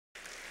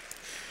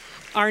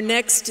Our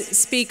next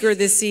speaker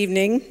this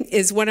evening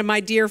is one of my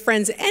dear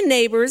friends and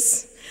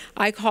neighbors.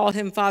 I call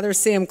him Father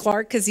Sam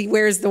Clarke because he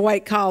wears the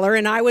white collar,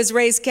 and I was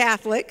raised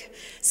Catholic,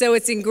 so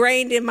it's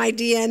ingrained in my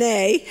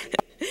DNA.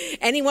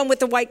 Anyone with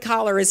the white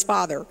collar is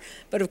father.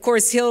 But of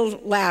course, he'll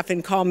laugh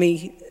and call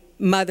me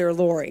Mother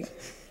Lori.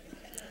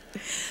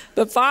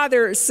 But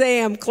Father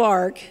Sam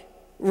Clarke,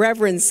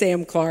 Reverend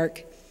Sam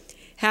Clarke,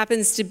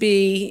 happens to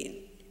be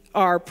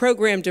our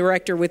program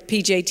director with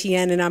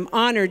PJTN, and I'm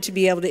honored to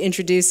be able to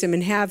introduce him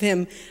and have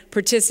him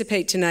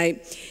participate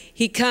tonight.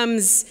 He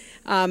comes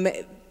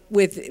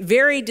with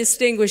very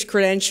distinguished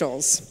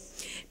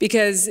credentials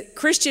because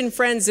Christian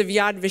Friends of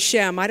Yad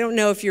Vashem, I don't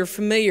know if you're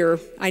familiar,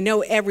 I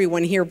know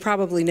everyone here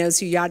probably knows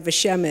who Yad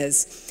Vashem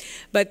is,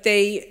 but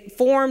they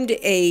formed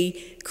a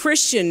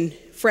Christian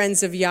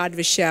Friends of Yad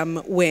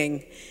Vashem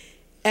wing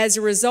as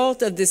a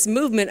result of this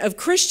movement of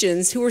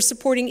Christians who are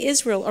supporting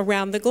Israel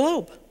around the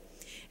globe.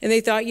 And they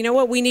thought, you know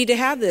what, we need to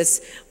have this.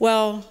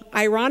 Well,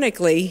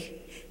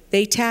 ironically,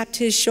 they tapped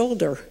his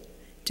shoulder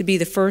to be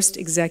the first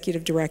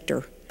executive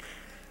director.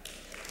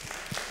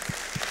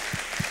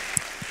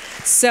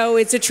 So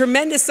it's a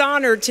tremendous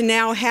honor to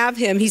now have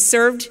him. He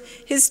served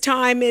his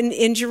time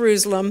in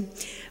Jerusalem,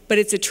 but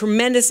it's a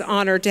tremendous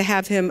honor to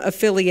have him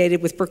affiliated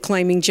with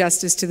Proclaiming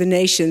Justice to the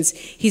Nations.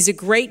 He's a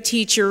great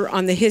teacher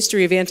on the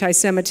history of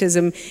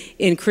anti-Semitism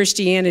in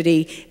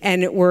Christianity,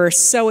 and we're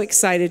so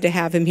excited to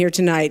have him here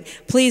tonight.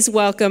 Please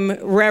welcome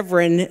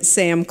Reverend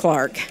Sam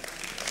Clarke.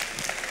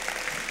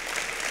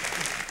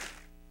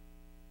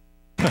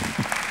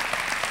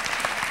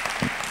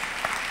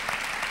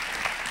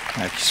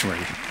 Thank you,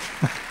 sweetie.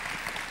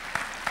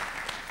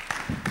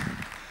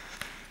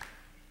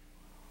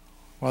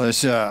 Well,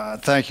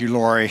 thank you,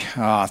 Lori.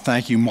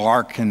 Thank you,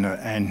 Mark,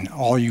 and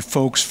all you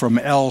folks from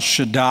El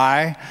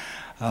Shaddai.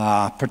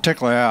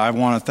 Particularly, I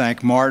want to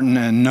thank Martin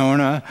and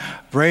Nona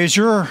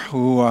Brazier,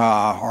 who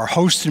are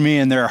hosting me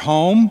in their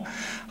home.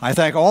 I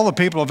thank all the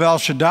people of El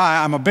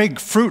Shaddai. I'm a big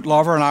fruit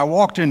lover, and I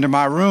walked into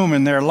my room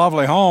in their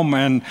lovely home,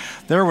 and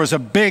there was a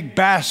big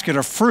basket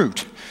of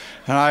fruit.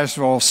 And I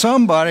said, well,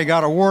 somebody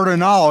got a word of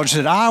knowledge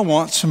that I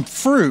want some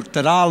fruit,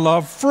 that I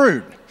love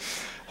fruit.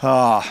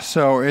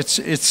 So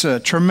it's a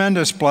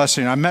tremendous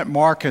blessing. I met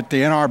Mark at the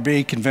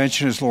NRB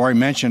convention, as Lori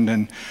mentioned,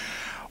 and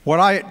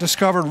what I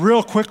discovered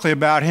real quickly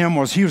about him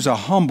was he was a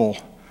humble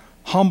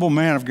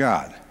man of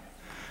God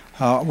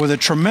with a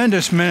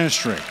tremendous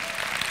ministry.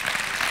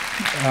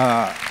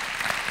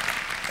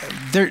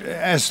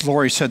 As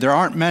Lori said, there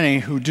aren't many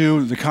who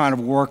do the kind of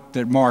work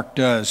that Mark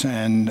does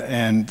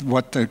and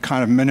what the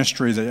kind of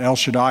ministry that El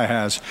Shaddai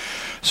has.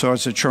 So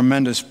it's a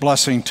tremendous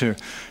blessing to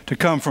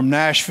come from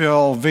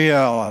Nashville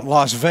via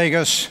Las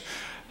Vegas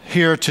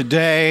here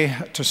today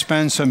to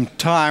spend some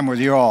time with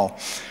you all.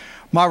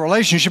 My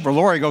relationship with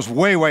Lori goes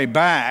way, way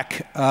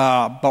back,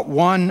 but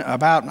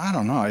I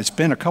don't know, it's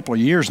been a couple of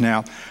years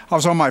now. I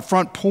was on my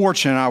front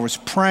porch and I was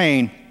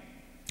praying.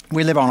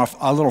 We live on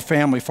a little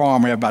family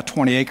farm. We have about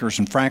 20 acres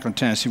in Franklin,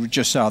 Tennessee. We're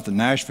just south of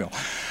Nashville.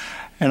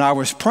 And I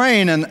was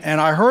praying, and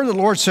I heard the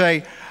Lord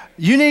say,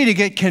 you need to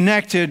get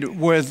connected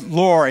with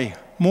Lori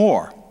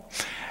more.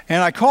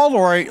 And I called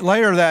Lori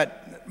later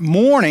that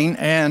morning,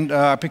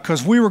 and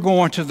because we were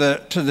going to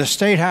the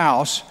State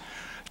House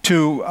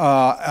to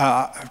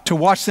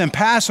watch them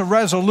pass a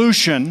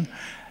resolution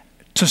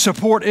to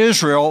support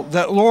Israel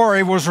that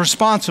Lori was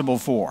responsible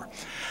for.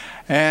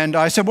 And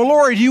I said, well,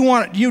 Lori, do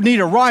you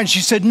need a ride? And she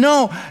said,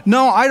 no,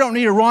 I don't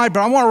need a ride, but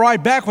I want to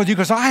ride back with you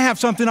because I have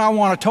something I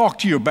want to talk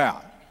to you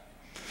about.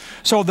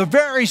 So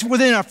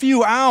within a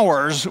few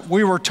hours,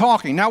 we were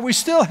talking. Now, we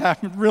still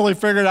haven't really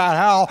figured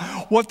out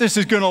what this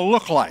is going to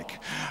look like.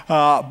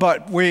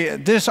 But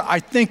I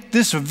think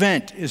this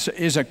event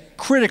is a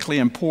critically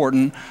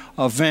important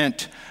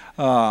event,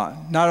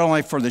 not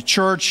only for the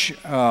church,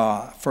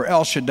 for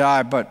El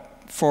Shaddai, but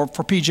for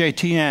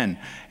PJTN,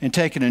 and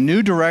taking a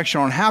new direction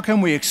on how can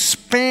we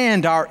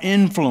expand our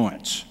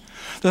influence.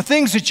 The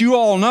things that you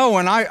all know,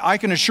 and I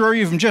can assure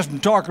you from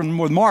just talking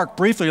with Mark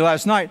briefly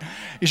last night,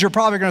 is you're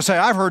probably going to say,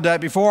 I've heard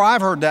that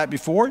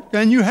before,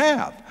 and you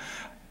have.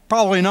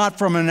 Probably not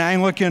from an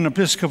Anglican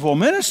Episcopal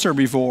minister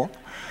before,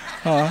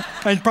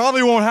 and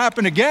probably won't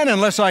happen again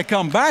unless I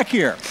come back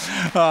here.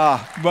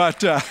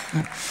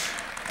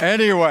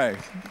 Anyway,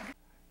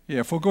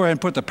 if we'll go ahead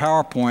and put the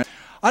PowerPoint.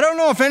 I don't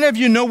know if any of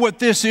you know what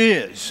this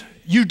is.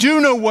 You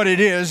do know what it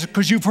is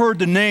because you've heard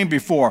the name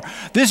before.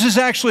 This is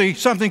actually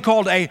something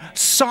called a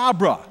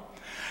sabra.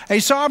 A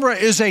sabra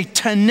is a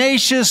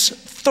tenacious,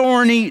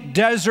 thorny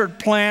desert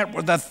plant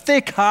with a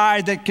thick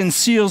hide that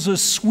conceals a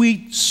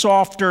sweet,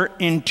 softer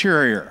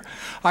interior.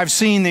 I've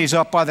seen these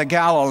up by the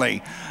Galilee.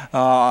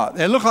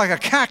 They look like a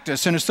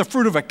cactus, and it's the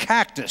fruit of a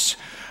cactus.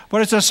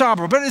 But it's a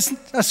sabra. But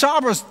a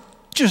sabra is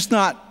just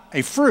not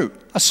a fruit.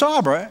 A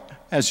sabra,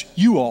 as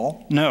you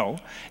all know,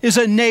 is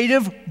a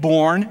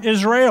native-born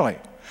Israeli.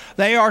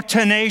 They are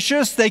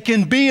tenacious. They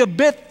can be a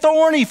bit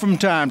thorny from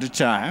time to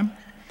time.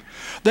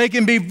 They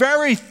can be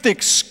very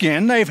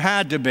thick-skinned. They've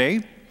had to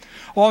be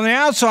on the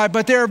outside,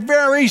 but they're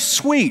very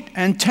sweet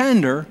and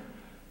tender,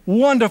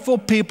 wonderful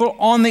people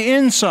on the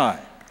inside.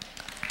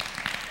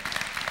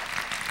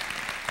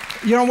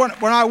 You know,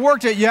 when I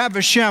worked at Yad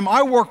Vashem,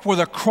 I worked with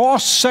a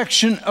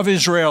cross-section of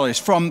Israelis,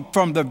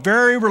 from the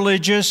very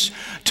religious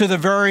to the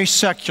very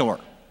secular.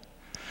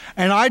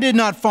 And I did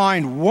not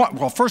find one,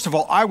 well, first of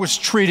all, I was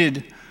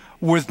treated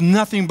with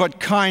nothing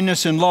but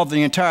kindness and love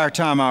the entire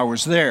time I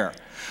was there.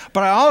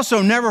 But I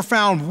also never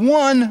found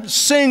one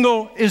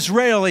single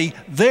Israeli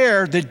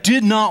there that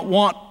did not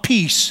want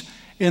peace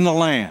in the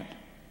land.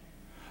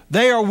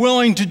 They are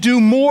willing to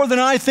do more than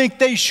I think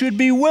they should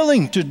be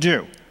willing to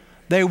do.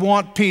 They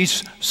want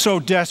peace so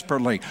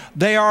desperately.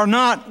 They are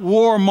not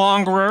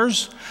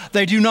warmongers.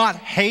 They do not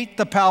hate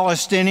the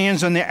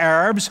Palestinians and the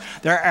Arabs.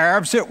 They're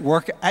Arabs that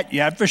work at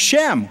Yad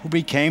Vashem, who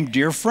became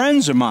dear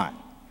friends of mine.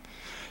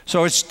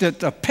 So it's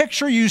that the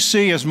picture you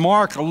see, as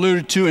Mark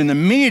alluded to, in the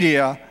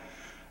media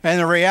and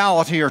the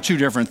reality are two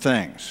different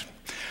things.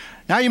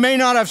 Now, you may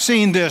not have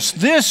seen this.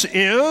 This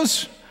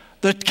is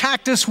the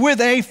cactus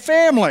with a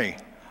family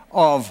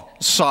of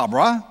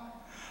Sabra.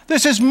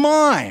 This is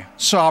my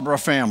Sabra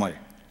family.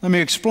 Let me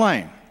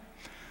explain.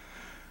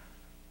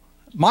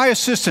 My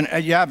assistant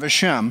at Yad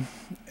Vashem,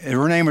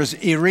 her name is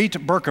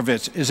Irit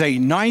Berkovitz, is a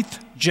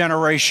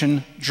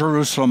 9th-generation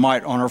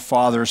Jerusalemite on her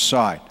father's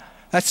side.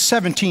 That's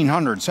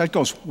 1700s. That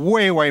goes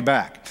way, way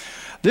back.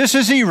 This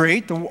is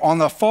Irit.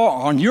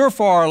 On your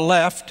far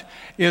left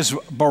is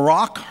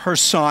Barak, her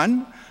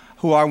son,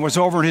 who I was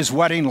over at his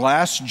wedding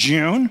last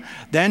June.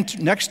 Then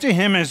next to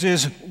him is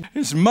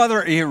his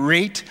mother,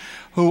 Irit,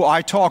 who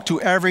I talk to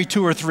every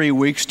 2 or 3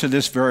 weeks to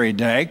this very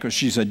day, because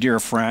she's a dear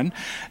friend.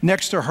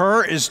 Next to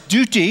her is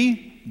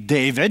Duty,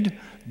 David,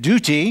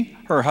 Duty,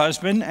 her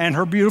husband, and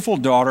her beautiful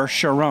daughter,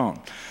 Sharon.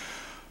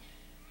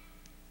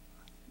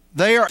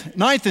 They are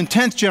 9th and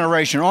 10th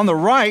generation. On the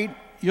right,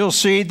 you'll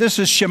see this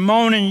is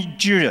Shimon and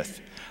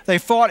Judith. They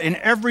fought in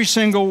every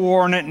single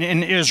war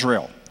in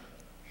Israel.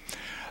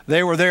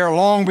 They were there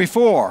long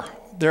before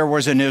there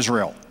was an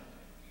Israel.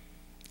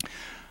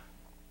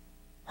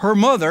 Her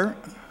mother,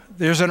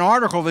 there's an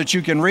article that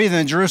you can read in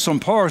the Jerusalem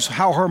Post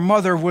how her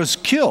mother was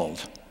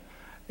killed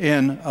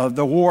in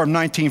the War of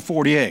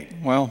 1948.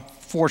 Well,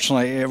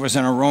 fortunately, it was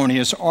an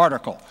erroneous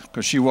article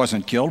because she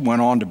wasn't killed,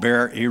 went on to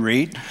bear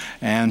Irit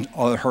and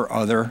her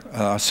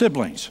other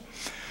siblings.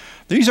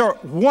 These are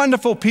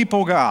wonderful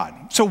people,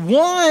 God. So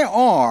why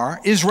are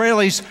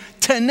Israelis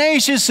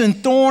tenacious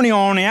and thorny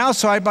on the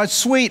outside, but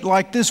sweet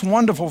like this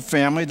wonderful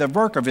family, the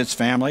Berkovitz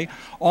family,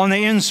 on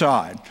the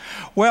inside?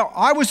 Well,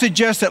 I would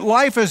suggest that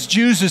life as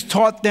Jews has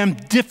taught them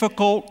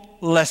difficult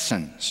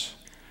lessons.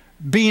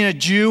 Being a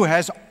Jew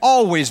has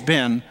always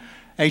been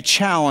a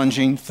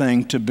challenging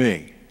thing to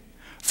be.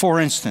 For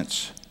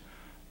instance,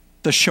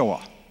 the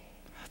Shoah,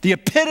 the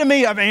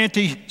epitome of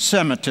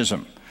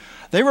anti-Semitism.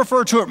 They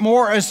refer to it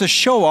more as the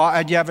Shoah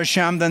at Yad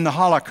Vashem than the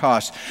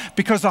Holocaust,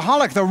 because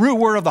the root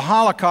word of the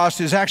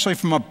Holocaust is actually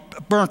from a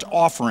burnt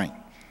offering.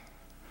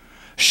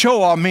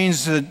 Shoah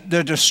means the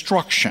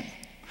destruction.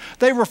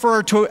 They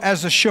refer to it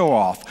as the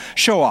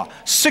Shoah.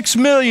 6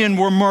 million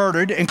were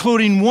murdered,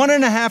 including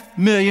 1.5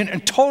 million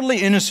and totally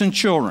innocent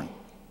children.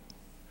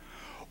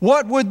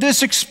 What would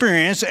this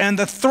experience and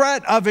the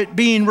threat of it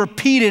being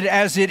repeated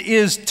as it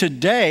is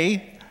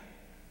today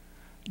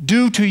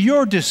do to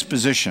your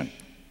disposition?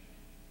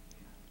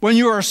 When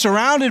you are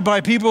surrounded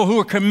by people who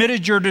have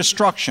committed your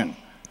destruction,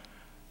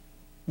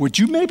 would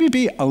you maybe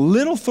be a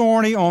little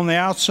thorny on the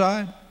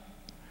outside?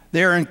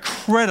 They're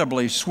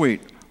incredibly sweet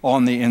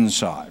on the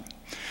inside.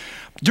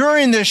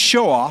 During this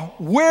Shoah,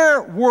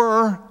 where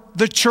were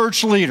the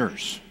church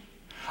leaders?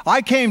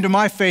 I came to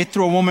my faith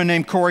through a woman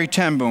named Corrie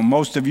ten Boom.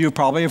 Most of you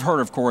probably have heard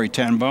of Corrie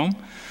ten Boom.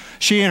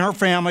 She and her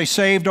family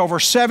saved over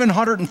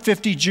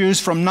 750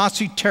 Jews from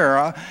Nazi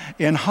terror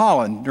in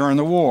Holland during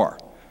the war.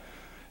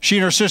 She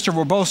and her sister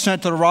were both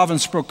sent to the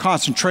Ravensbrück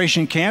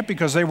concentration camp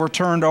because they were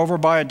turned over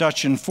by a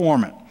Dutch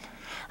informant.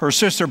 Her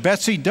sister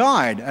Betsy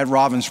died at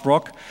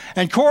Ravensbrück,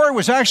 and Corrie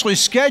was actually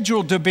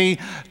scheduled to be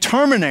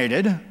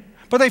terminated,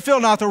 but they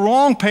filled out the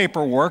wrong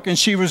paperwork and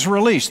she was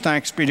released,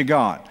 thanks be to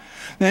God.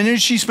 And then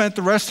she spent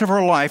the rest of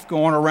her life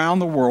going around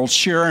the world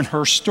sharing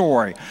her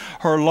story,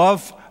 her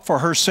love for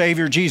her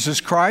Savior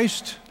Jesus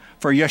Christ,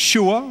 for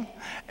Yeshua,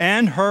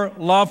 and her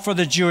love for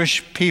the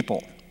Jewish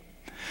people.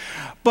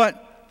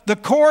 But the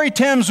Corrie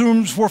ten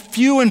Booms were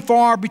few and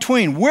far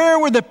between. Where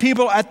were the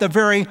people at the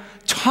very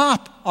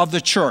top of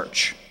the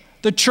church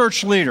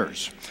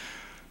leaders?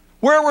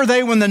 Where were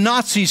they when the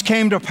Nazis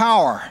came to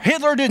power?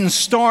 Hitler didn't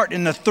start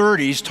in the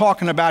 30s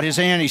talking about his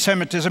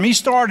anti-Semitism. He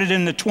started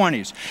in the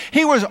 20s.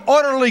 He was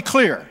utterly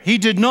clear. He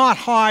did not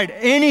hide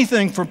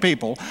anything from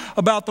people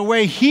about the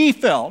way he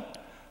felt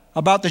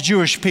about the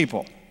Jewish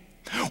people.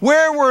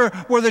 Where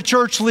were the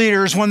church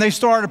leaders when they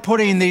started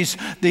putting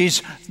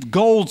these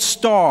gold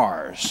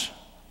stars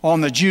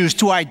on the Jews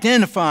to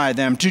identify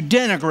them, to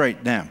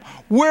denigrate them?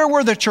 Where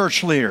were the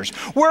church leaders?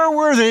 Where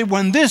were they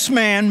when this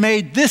man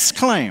made this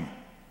claim?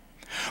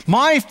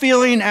 My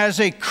feeling as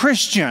a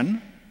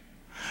Christian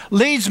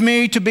leads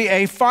me to be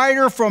a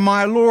fighter for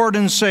my Lord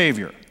and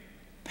Savior.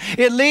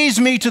 It leads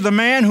me to the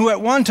man who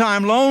at one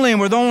time, lonely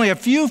and with only a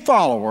few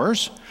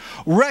followers,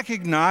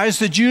 recognized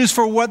the Jews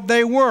for what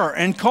they were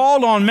and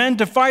called on men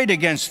to fight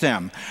against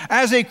them.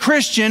 As a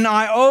Christian,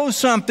 I owe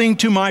something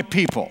to my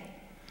people.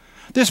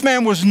 This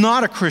man was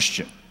not a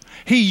Christian.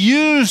 He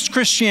used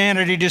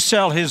Christianity to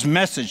sell his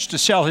message, to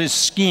sell his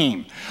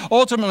scheme.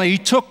 Ultimately, he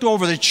took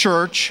over the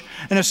church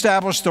and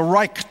established the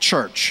Reich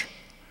Church,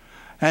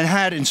 and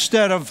had,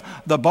 instead of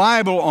the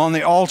Bible on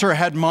the altar,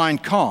 had Mein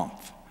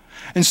Kampf.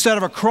 Instead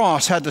of a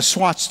cross, had the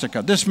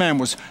swastika. This man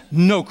was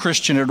no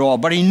Christian at all,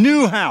 but he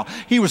knew how.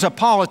 He was a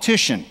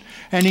politician,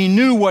 and he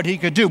knew what he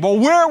could do. But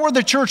where were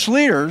the church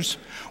leaders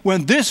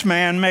when this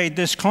man made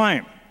this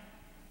claim?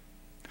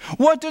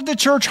 What did the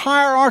church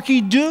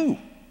hierarchy do?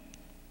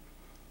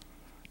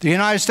 The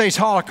United States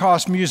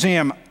Holocaust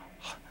Museum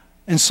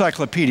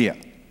Encyclopedia.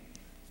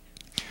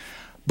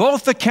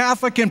 Both the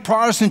Catholic and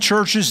Protestant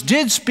churches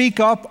did speak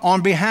up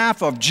on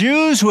behalf of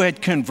Jews who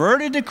had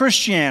converted to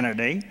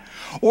Christianity,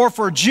 or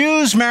for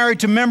Jews married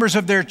to members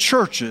of their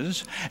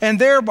churches, and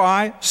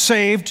thereby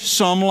saved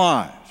some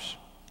lives.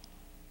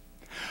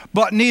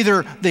 But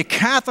neither the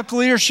Catholic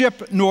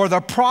leadership nor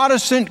the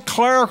Protestant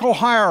clerical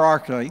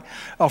hierarchy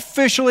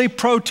officially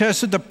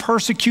protested the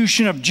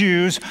persecution of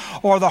Jews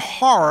or the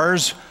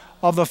horrors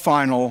of the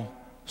final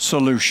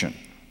solution.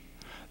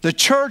 The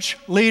church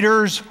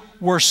leaders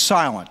were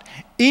silent.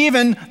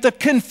 Even the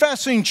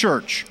confessing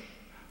church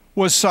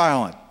was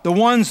silent. The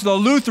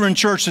Lutheran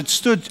church that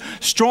stood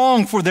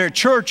strong for their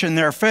church and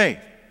their faith.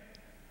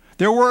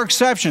 There were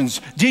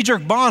exceptions.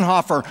 Dietrich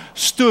Bonhoeffer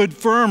stood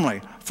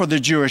firmly for the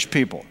Jewish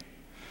people.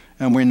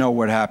 And we know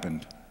what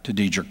happened to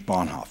Dietrich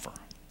Bonhoeffer.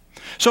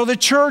 So the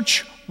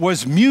church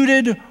was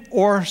muted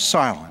or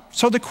silent.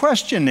 So the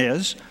question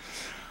is,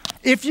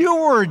 if you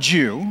were a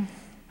Jew,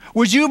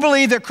 would you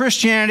believe that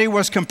Christianity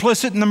was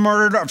complicit in the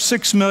murder of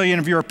 6 million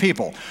of your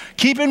people?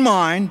 Keep in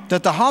mind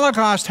that the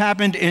Holocaust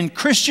happened in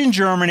Christian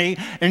Germany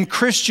and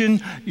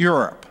Christian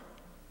Europe.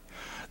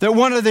 That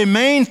one of the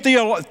main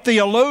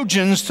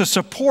theologians to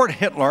support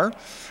Hitler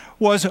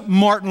was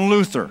Martin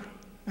Luther.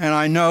 And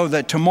I know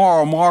that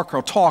tomorrow Mark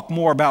will talk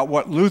more about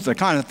what Luther, the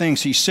kind of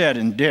things he said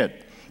and did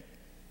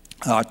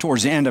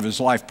towards the end of his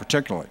life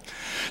particularly.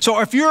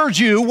 So if you're a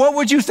Jew, what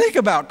would you think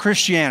about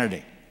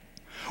Christianity?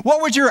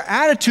 What would your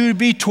attitude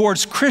be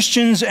towards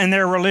Christians and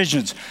their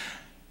religions?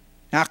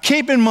 Now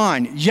keep in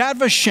mind, Yad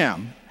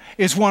Vashem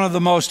is one of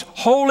the most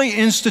holy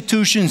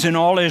institutions in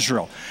all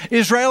Israel.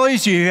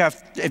 Israelis,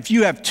 if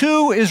you have 2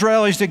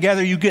 Israelis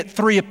together, you get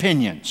 3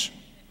 opinions.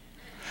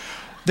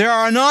 There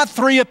are not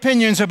 3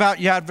 opinions about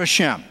Yad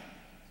Vashem.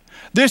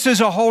 This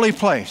is a holy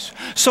place.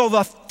 So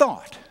the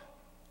thought,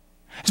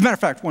 as a matter of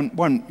fact,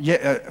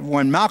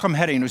 when Malcolm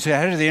Heading was the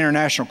head of the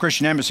International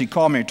Christian Embassy,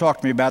 called me and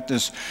talked to me about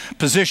this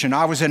position.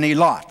 I was in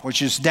Eilat,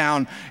 which is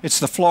down, it's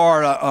the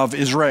Florida of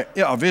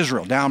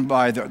Israel, down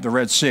by the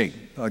Red Sea,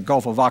 the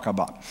Gulf of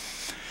Aqaba.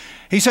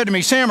 He said to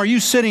me, "Sam, are you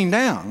sitting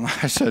down?"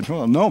 I said,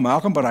 "Well, no,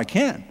 Malcolm, but I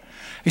can."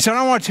 He said,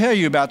 "I want to tell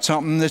you about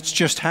something that's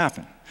just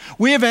happened.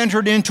 We have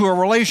entered into a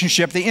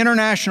relationship, the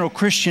International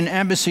Christian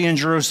Embassy in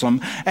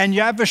Jerusalem, and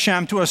Yad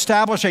Vashem, to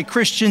establish a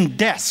Christian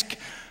desk,"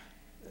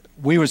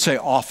 we would say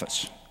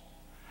office,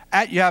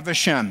 "at Yad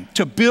Vashem,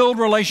 to build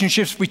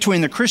relationships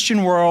between the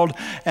Christian world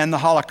and the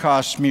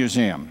Holocaust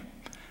Museum."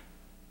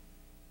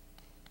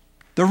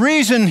 The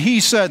reason he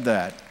said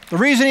that, the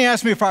reason he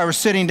asked me if I was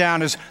sitting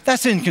down is,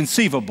 that's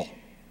inconceivable.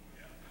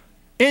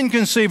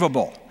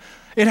 Inconceivable.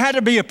 It had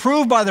to be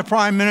approved by the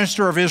Prime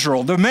Minister of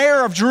Israel. The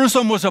mayor of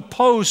Jerusalem was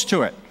opposed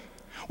to it.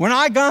 When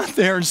I got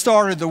there and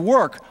started the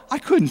work, I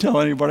couldn't tell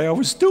anybody I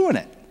was doing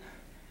it,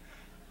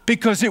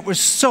 because it was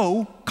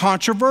so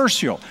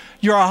controversial.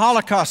 You're a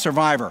Holocaust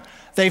survivor.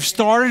 They've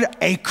started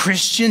a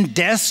Christian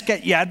desk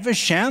at Yad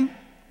Vashem?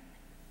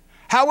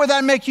 How would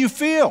that make you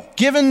feel,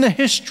 given the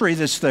history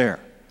that's there?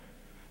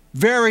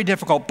 Very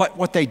difficult. But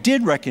what they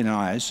did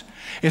recognize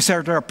is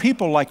that there are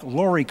people like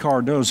Laurie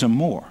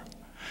Cardoza-Moore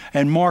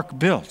and Mark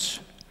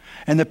Biltz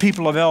and the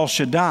people of El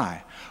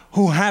Shaddai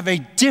who have a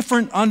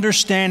different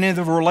understanding of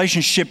the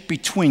relationship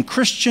between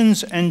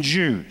Christians and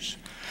Jews,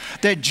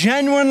 that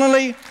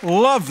genuinely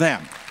love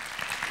them,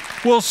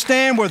 will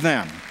stand with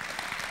them.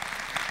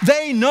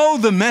 They know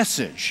the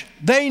message.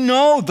 They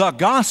know the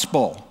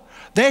gospel.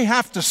 They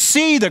have to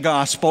see the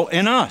gospel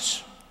in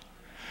us.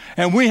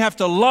 And we have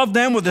to love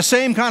them with the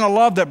same kind of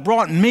love that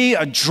brought me,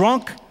 a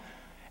drunk,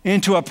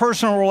 into a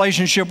personal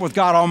relationship with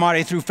God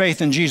Almighty through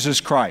faith in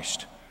Jesus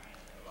Christ.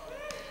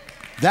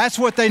 That's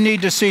what they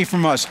need to see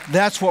from us.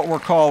 That's what we're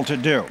called to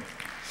do.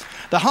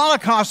 The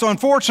Holocaust,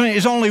 unfortunately,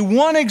 is only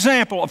one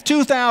example of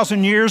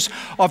 2,000 years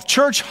of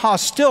church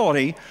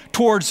hostility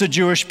towards the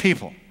Jewish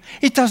people.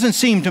 It doesn't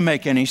seem to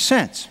make any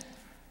sense.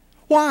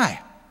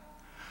 Why?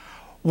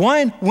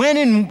 When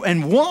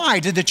and why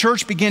did the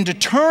church begin to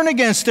turn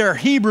against their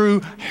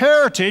Hebrew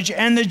heritage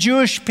and the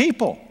Jewish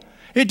people?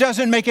 It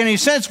doesn't make any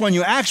sense when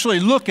you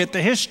actually look at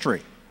the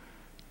history.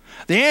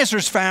 The answer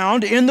is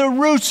found in the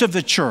roots of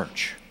the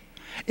church.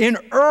 In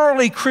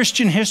early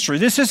Christian history,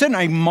 this isn't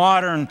a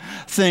modern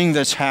thing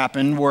that's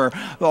happened where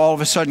all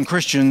of a sudden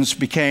Christians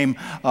became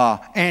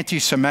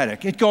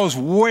anti-Semitic. It goes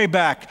way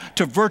back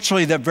to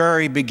virtually the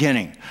very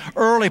beginning.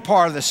 Early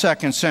part of the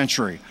 2nd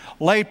century,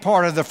 late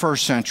part of the 1st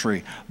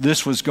century,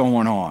 this was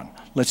going on.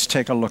 Let's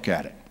take a look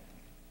at it.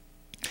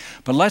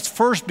 But let's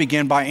first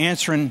begin by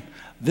answering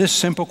this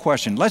simple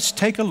question. Let's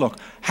take a look.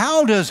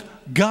 How does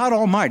God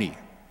Almighty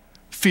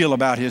feel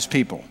about his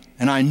people?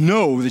 And I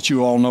know that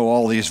you all know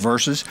all these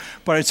verses,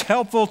 but it's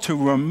helpful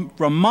to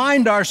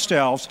remind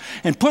ourselves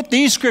and put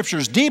these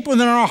scriptures deep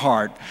within our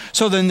heart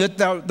so then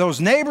that those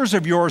neighbors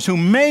of yours who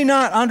may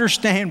not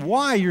understand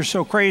why you're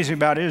so crazy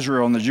about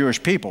Israel and the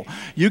Jewish people,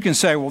 you can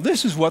say, well,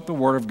 this is what the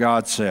Word of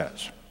God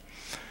says.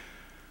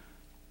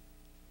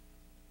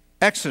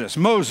 Exodus,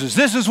 Moses,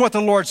 this is what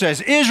the Lord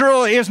says.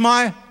 Israel is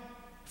my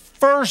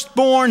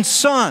firstborn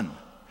son.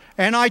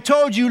 And I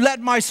told you, let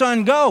my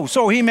son go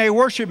so he may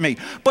worship me.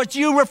 But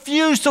you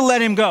refused to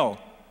let him go.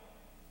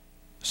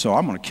 So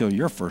I'm going to kill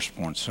your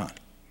firstborn son.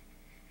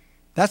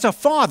 That's a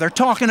father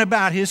talking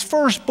about his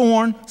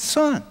firstborn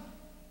son.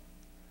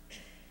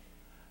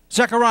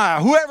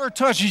 Zechariah, whoever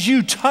touches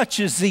you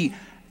touches the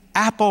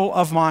apple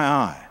of my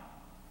eye.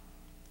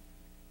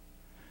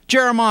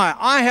 Jeremiah,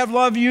 I have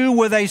loved you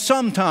with a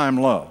sometime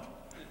love.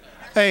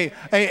 A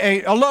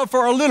love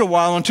for a little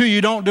while until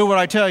you don't do what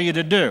I tell you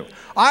to do.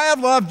 I have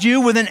loved you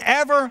with an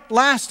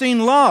everlasting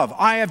love.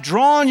 I have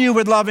drawn you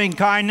with loving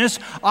kindness.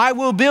 I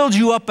will build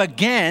you up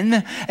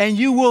again, and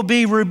you will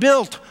be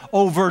rebuilt,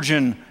 O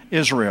virgin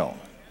Israel.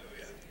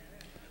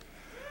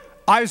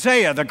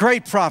 Isaiah, the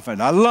great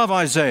prophet. I love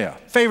Isaiah.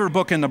 Favorite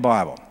book in the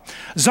Bible.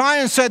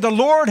 Zion said, the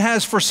Lord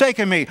has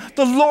forsaken me.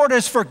 The Lord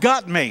has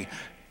forgotten me.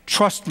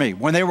 Trust me,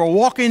 when they were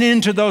walking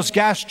into those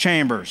gas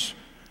chambers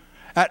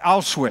at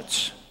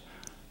Auschwitz,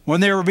 when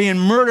they were being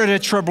murdered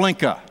at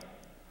Treblinka,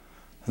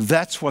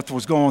 that's what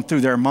was going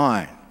through their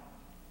mind.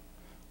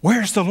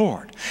 Where's the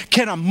Lord?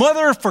 Can a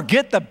mother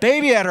forget the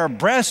baby at her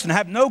breast and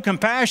have no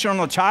compassion on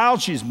the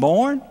child she's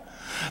born?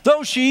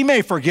 Though she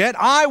may forget,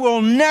 I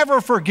will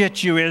never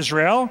forget you,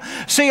 Israel.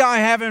 See, I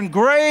have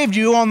engraved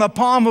you on the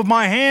palm of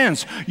my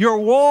hands. Your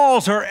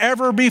walls are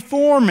ever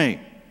before me.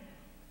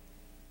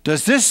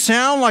 Does this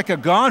sound like a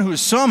God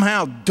who's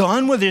somehow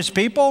done with his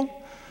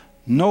people?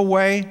 No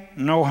way,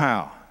 no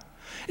how.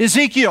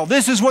 Ezekiel,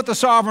 this is what the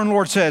sovereign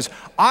Lord says.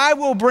 I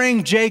will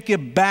bring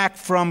Jacob back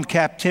from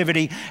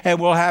captivity and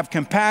will have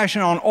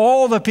compassion on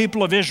all the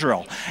people of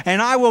Israel.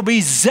 And I will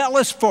be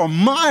zealous for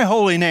my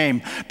holy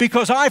name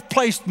because I've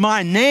placed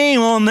my name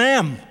on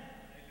them.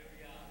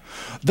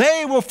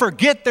 They will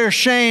forget their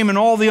shame and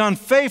all the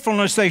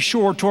unfaithfulness they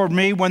showed toward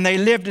me when they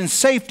lived in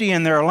safety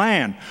in their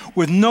land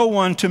with no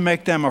one to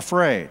make them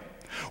afraid.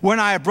 When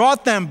I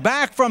brought them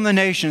back from the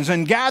nations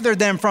and gathered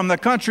them from the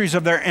countries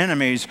of their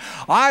enemies,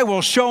 I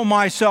will show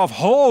myself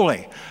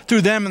holy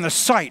through them in the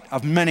sight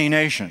of many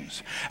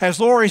nations. As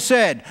Lori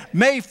said,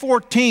 May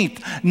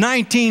 14th,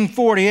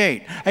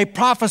 1948, a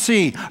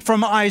prophecy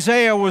from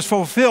Isaiah was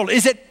fulfilled.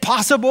 Is it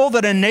possible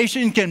that a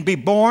nation can be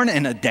born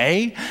in a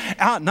day?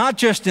 Not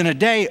just in a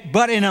day,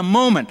 but in a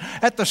moment.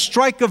 At the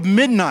strike of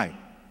midnight,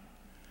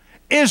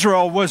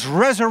 Israel was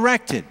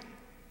resurrected.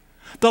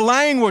 The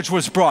language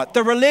was brought.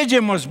 The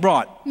religion was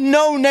brought.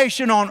 No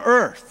nation on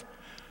earth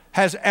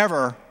has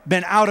ever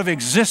been out of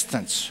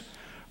existence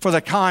for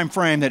the time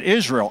frame that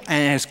Israel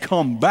and has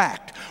come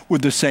back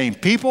with the same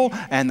people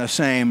and the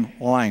same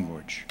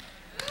language.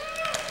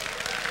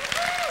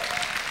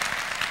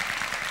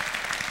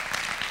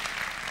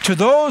 To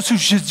those who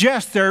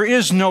suggest there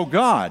is no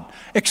God,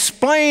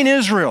 explain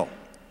Israel.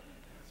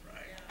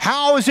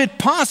 How is it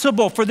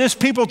possible for this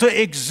people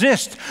to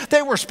exist?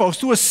 They were supposed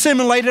to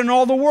assimilate in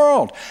all the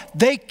world.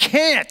 They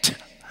can't.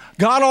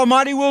 God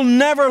Almighty will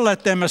never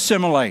let them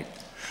assimilate.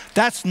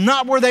 That's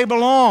not where they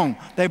belong.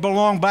 They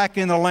belong back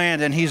in the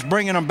land, and He's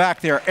bringing them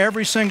back there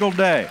every single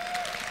day.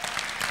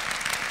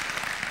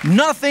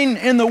 Nothing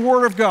in the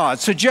Word of God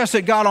suggests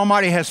that God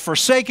Almighty has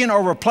forsaken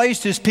or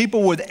replaced His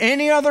people with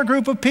any other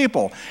group of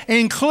people,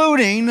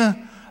 including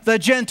the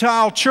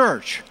Gentile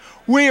church.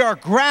 We are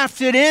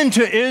grafted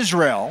into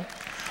Israel,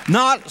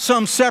 not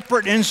some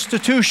separate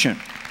institution.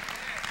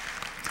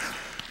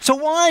 So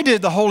why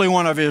did the Holy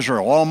One of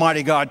Israel,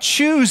 Almighty God,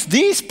 choose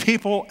these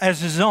people as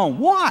His own?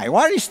 Why?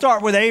 Why did He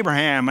start with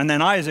Abraham and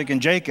then Isaac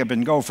and Jacob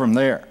and go from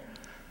there?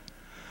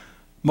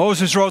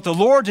 Moses wrote, the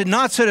Lord did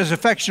not set His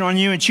affection on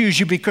you and choose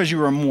you because you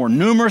were more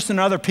numerous than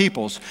other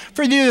peoples,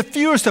 for you are the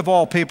fewest of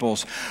all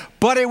peoples,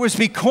 but it was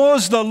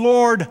because the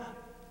Lord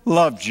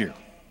loved you.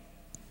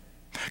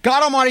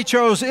 God Almighty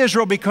chose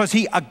Israel because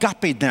He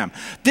agape them.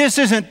 This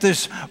isn't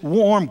this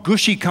warm,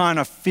 gushy kind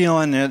of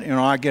feeling that,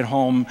 I get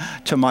home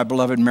to my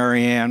beloved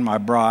Mary Ann, my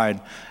bride,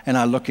 and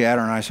I look at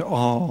her and I say,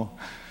 oh,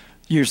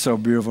 you're so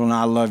beautiful and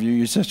I love you.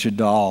 You're such a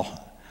doll.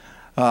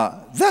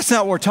 That's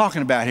not what we're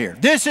talking about here.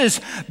 This is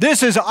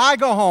I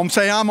go home,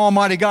 say I'm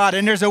Almighty God,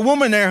 and there's a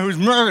woman there who's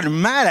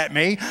mad at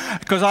me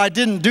because I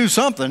didn't do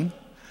something.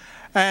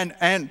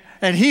 And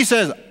He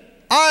says,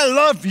 I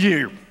love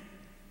you.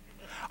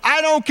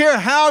 I don't care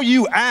how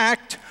you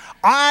act.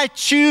 I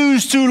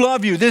choose to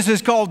love you. This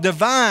is called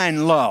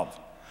divine love.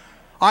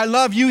 I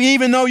love you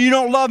even though you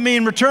don't love me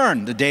in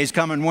return. The day's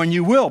coming when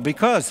you will,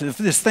 because of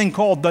this thing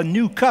called the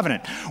new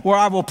covenant, where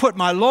I will put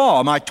my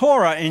law, my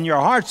Torah in your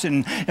hearts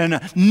and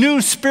a new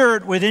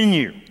spirit within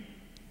you.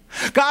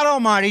 God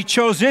Almighty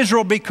chose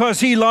Israel because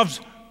he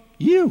loves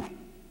you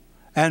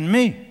and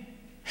me.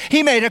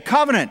 He made a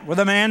covenant with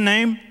a man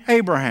named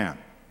Abraham,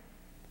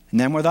 and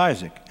then with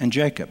Isaac and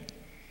Jacob.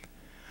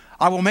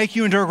 I will make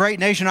you into a great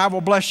nation. I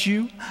will bless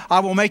you. I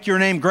will make your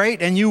name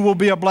great, and you will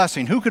be a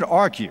blessing. Who could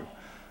argue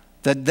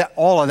that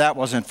all of that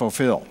wasn't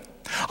fulfilled?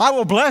 I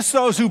will bless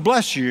those who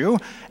bless you,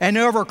 and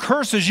whoever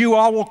curses you,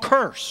 I will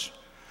curse.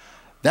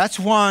 That's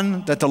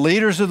one that the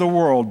leaders of the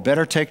world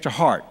better take to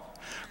heart.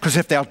 Because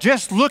if they'll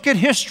just look at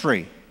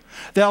history,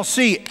 they'll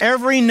see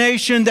every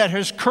nation that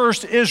has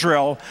cursed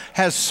Israel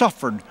has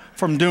suffered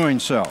from doing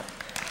so.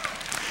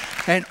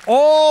 And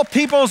all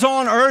peoples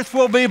on earth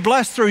will be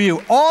blessed through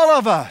you, all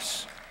of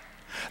us.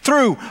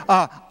 Through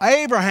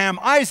Abraham,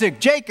 Isaac,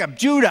 Jacob,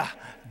 Judah,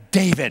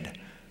 David,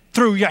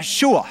 through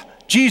Yeshua,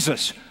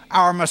 Jesus,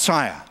 our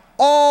Messiah.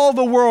 All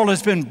the world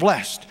has been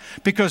blessed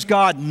because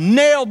God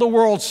nailed the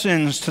world's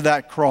sins to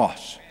that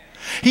cross.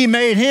 He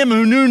made him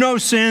who knew no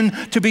sin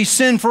to be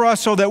sin for us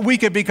so that we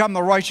could become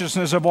the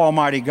righteousness of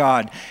Almighty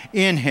God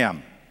in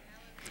him.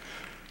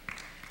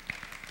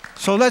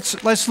 So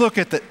let's look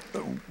at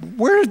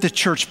where did the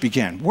church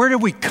begin? Where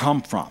did we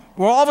come from?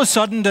 Well, all of a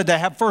sudden, did they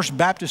have First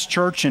Baptist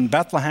Church in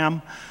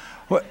Bethlehem?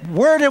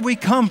 Where did we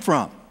come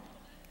from?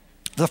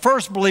 The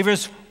first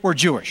believers were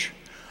Jewish.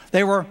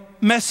 They were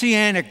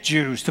Messianic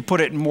Jews, to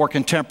put it in more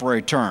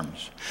contemporary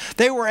terms.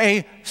 They were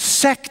a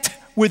sect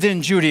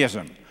within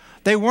Judaism.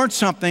 They weren't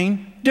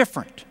something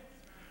different.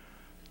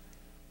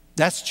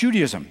 That's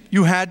Judaism.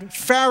 You had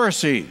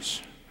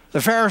Pharisees.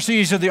 The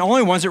Pharisees are the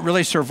only ones that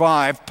really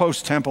survived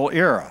post-temple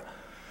era.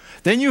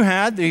 Then you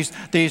had these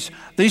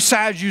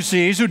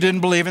Sadducees who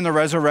didn't believe in the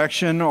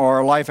resurrection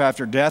or life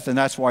after death, and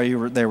that's why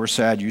they were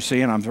sad, you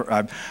see,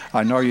 and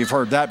I know you've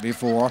heard that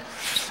before.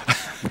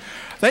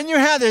 Then you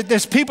had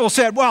this people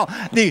said, well,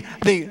 the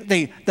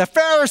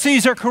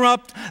Pharisees are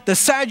corrupt, the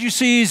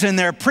Sadducees and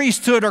their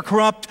priesthood are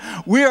corrupt,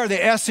 we are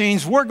the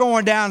Essenes, we're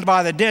going down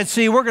by the Dead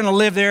Sea, we're going to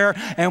live there,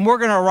 and we're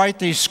going to write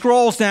these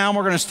scrolls down,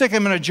 we're going to stick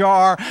them in a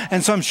jar,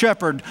 and some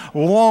shepherd a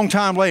long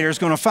time later is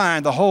going to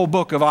find the whole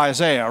book of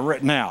Isaiah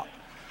written out,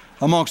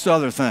 amongst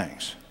other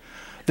things.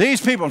 These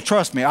people,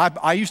 trust me,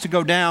 I used to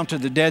go down to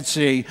the Dead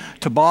Sea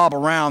to bob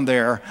around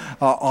there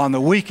on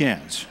the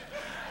weekends.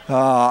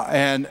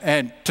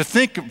 And to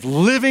think of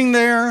living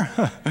there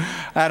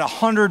at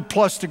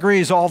 100+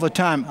 degrees all the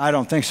time, I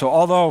don't think so.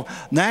 Although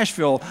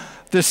Nashville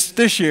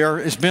this year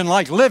has been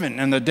like living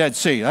in the Dead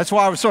Sea. That's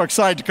why I was so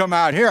excited to come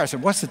out here. I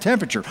said, what's the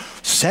temperature?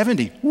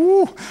 70.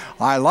 Woo,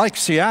 I like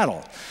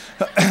Seattle.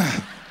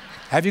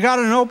 Have you got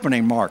an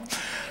opening, Mark?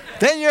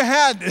 Then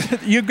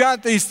you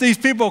got these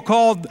people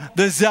called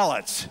the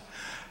Zealots.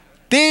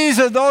 These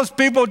are those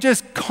people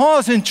just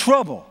causing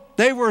trouble.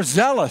 They were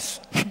zealous.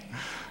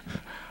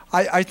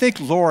 I think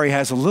Lori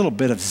has a little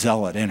bit of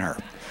zealot in her.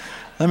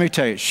 Let me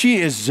tell you, she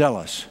is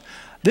zealous.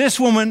 This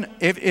woman,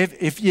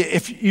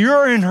 if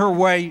you're in her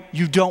way,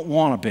 you don't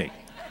want to be.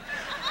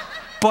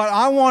 But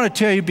I want to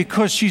tell you,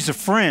 because she's a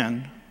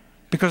friend,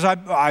 because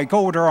I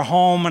go to her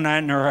home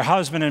and her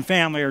husband and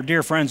family are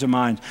dear friends of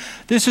mine,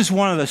 this is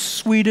one of the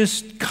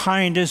sweetest,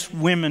 kindest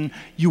women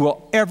you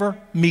will ever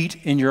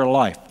meet in your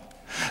life.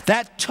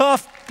 That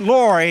tough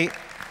Lori,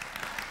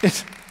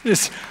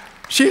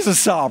 she's a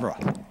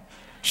Sabra.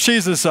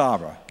 She's a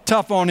Sabra.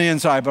 Tough on the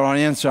inside, but on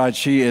the inside,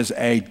 she is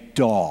a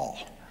doll.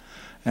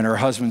 And her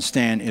husband,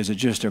 Stan, is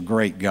just a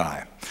great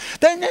guy.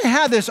 Then they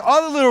had this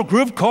other little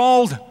group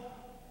called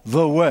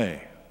The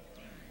Way.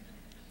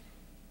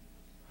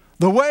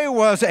 The Way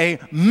was a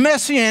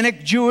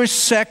Messianic Jewish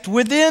sect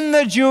within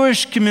the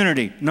Jewish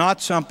community,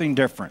 not something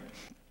different.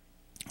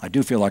 I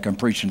do feel like I'm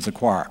preaching to the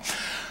choir.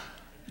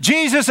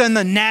 Jesus and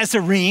the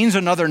Nazarenes,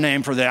 another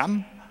name for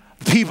them,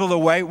 people of the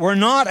Way, were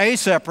not a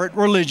separate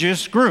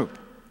religious group.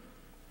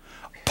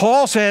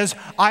 Paul says,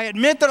 I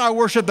admit that I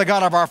worship the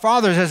God of our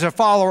fathers as a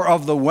follower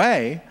of the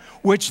Way,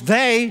 which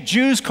they,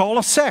 Jews, call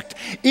a sect.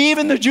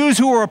 Even the Jews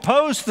who were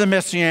opposed to the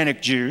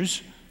Messianic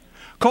Jews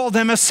called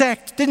them a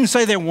sect. Didn't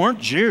say they weren't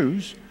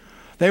Jews.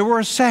 They were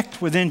a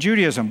sect within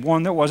Judaism,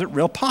 one that wasn't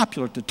real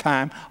popular at the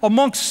time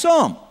amongst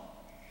some.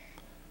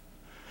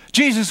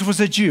 Jesus was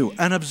a Jew,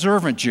 an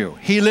observant Jew.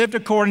 He lived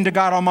according to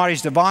God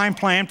Almighty's divine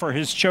plan for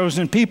his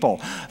chosen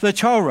people, the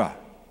Torah.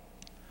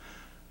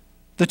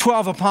 The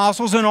 12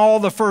 apostles and all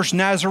the first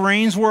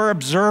Nazarenes were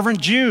observant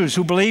Jews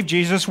who believed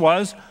Jesus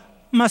was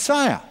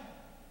Messiah.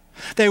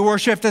 They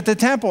worshiped at the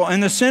temple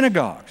and the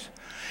synagogues.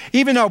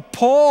 Even though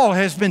Paul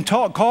has been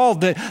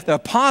called the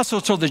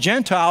apostle to the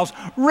Gentiles,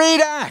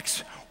 read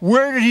Acts.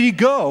 Where did he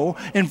go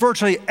in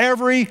virtually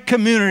every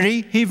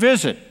community he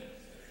visited?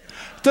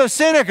 The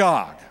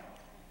synagogue.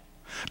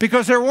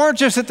 Because there weren't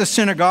just at the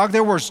synagogue,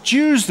 there were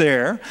Jews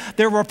there.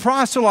 There were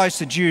proselytes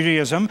to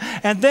Judaism.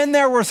 And then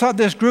there was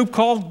this group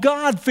called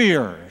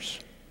God-fearers.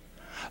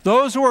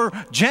 Those were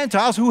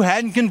Gentiles who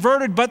hadn't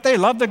converted, but they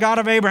loved the God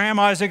of Abraham,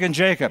 Isaac, and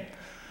Jacob.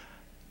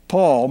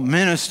 Paul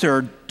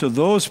ministered to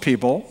those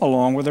people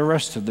along with the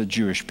rest of the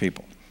Jewish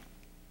people.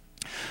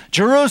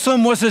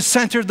 Jerusalem was the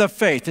center of the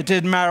faith. It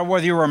didn't matter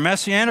whether you were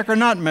Messianic or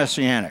not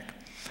Messianic.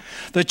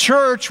 The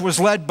church was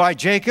led by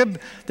Jacob.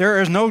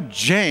 There is no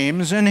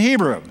James in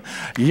Hebrew.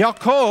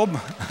 Jacob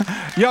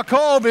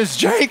is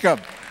Jacob.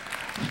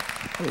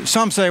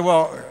 Some say,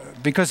 well,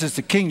 because it's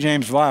the King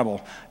James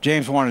Bible,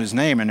 James wanted his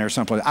name in there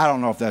someplace. I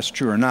don't know if that's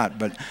true or not,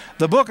 but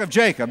the book of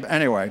Jacob,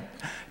 anyway,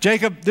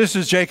 Jacob, this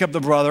is Jacob,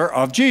 the brother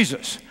of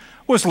Jesus,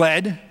 was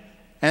led,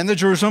 and the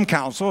Jerusalem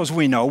Council, as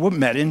we know,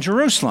 met in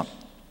Jerusalem.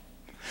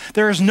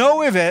 There is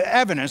no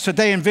evidence that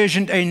they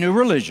envisioned a new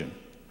religion.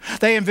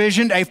 They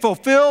envisioned a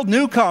fulfilled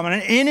new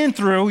covenant in and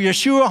through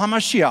Yeshua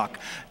HaMashiach,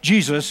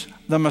 Jesus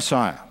the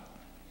Messiah.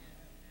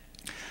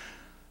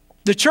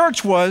 The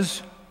church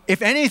was,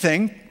 if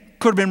anything,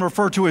 could have been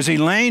referred to as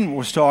Elaine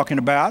was talking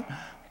about,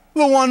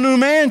 the one new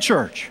man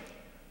church.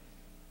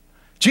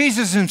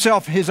 Jesus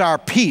himself is our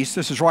peace.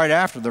 This is right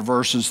after the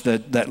verses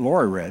that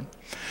Lori read.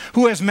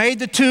 Who has made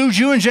the two,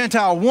 Jew and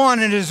Gentile, one,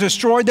 and has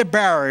destroyed the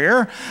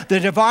barrier, the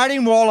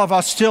dividing wall of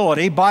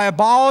hostility, by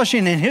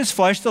abolishing in his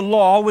flesh the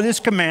law with its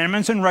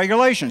commandments and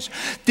regulations.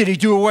 Did he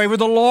do away with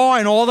the law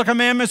and all the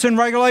commandments and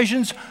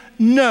regulations?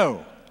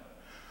 No.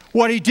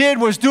 What he did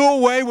was do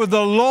away with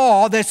the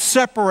law that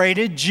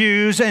separated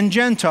Jews and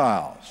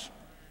Gentiles.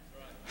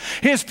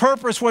 His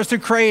purpose was to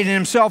create in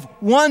himself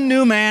one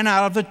new man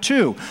out of the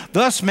two,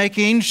 thus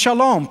making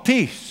shalom,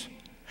 peace.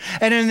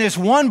 And in this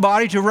one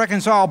body to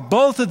reconcile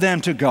both of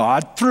them to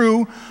God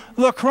through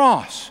the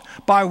cross,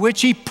 by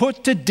which he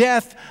put to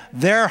death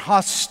their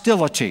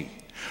hostility.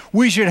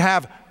 We should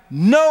have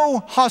no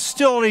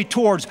hostility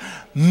towards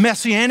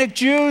Messianic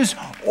Jews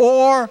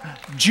or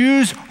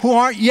Jews who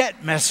aren't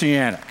yet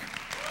Messianic.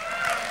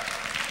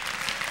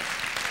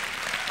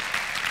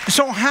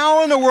 So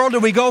how in the world do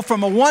we go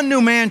from a one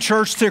new man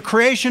church to the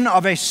creation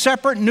of a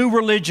separate new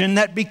religion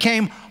that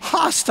became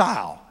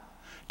hostile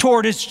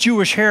toward its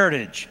Jewish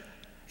heritage?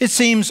 It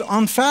seems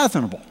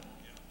unfathomable.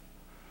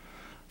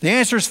 The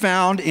answer is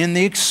found in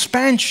the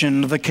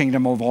expansion of the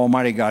kingdom of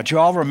Almighty God. You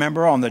all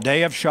remember on the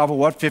day of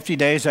Shavuot, 50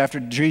 days after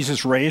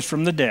Jesus raised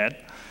from the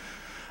dead,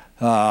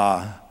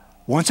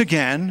 once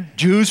again,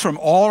 Jews from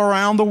all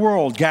around the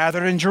world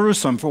gathered in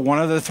Jerusalem for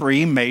one of the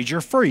three major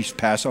feasts,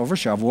 Passover,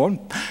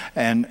 Shavuot,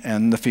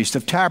 and the Feast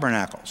of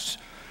Tabernacles.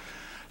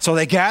 So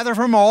they gather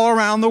from all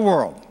around the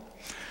world.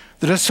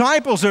 The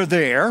disciples are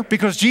there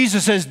because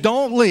Jesus says,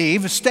 don't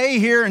leave, stay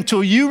here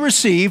until you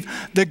receive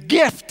the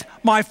gift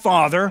my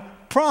Father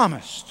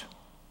promised,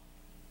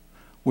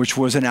 which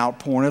was an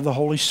outpouring of the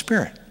Holy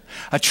Spirit.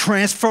 A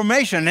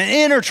transformation, an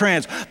inner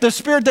the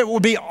Spirit that will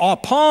be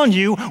upon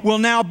you will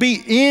now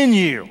be in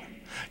you.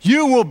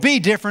 You will be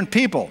different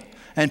people.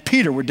 And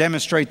Peter would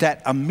demonstrate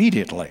that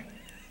immediately.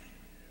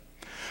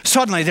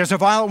 Suddenly there's a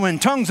violent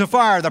wind, tongues of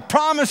fire. The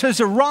promise has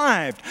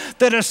arrived.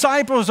 The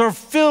disciples are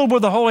filled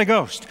with the Holy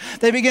Ghost.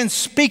 They begin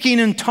speaking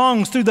in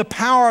tongues through the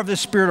power of the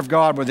Spirit of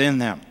God within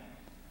them.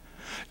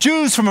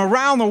 Jews from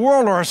around the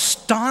world are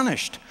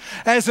astonished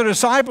as the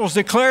disciples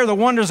declare the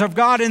wonders of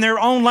God in their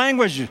own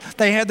language.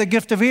 They had the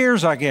gift of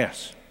ears, I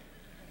guess.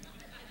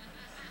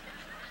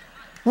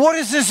 What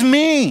does this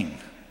mean?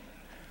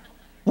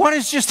 What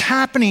is just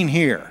happening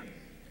here?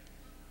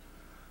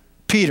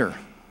 Peter,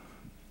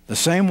 the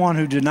same one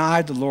who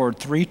denied the Lord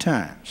 3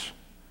 times,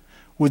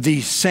 with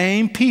these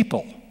same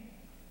people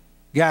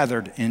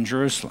gathered in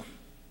Jerusalem,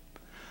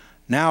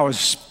 now is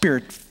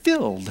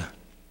Spirit-filled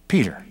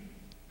Peter.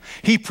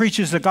 He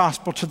preaches the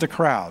gospel to the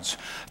crowds.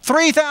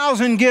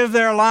 3,000 give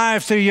their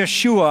lives to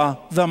Yeshua,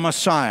 the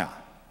Messiah.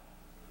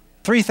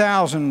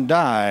 3,000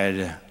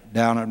 died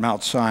down at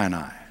Mount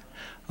Sinai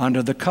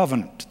under the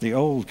covenant, the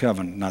old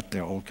covenant, not the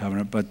old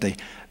covenant, but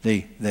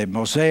the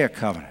Mosaic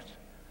covenant.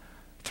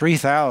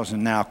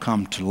 3,000 now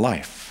come to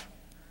life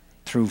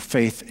through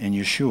faith in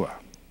Yeshua.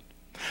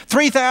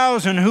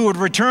 3,000 who would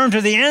return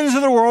to the ends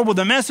of the world with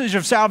the message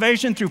of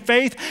salvation through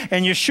faith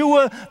in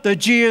Yeshua,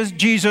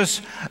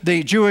 Jesus,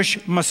 the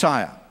Jewish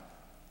Messiah.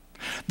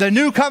 The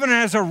new covenant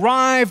has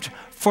arrived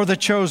for the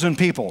chosen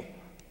people.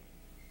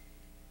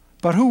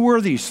 But who were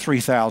these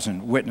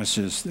 3,000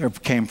 witnesses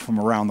that came from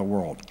around the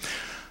world?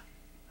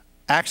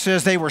 Acts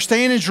says they were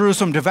staying in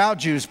Jerusalem, devout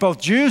Jews,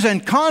 both Jews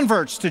and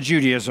converts to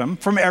Judaism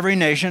from every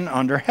nation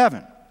under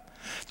heaven.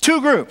 2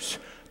 groups,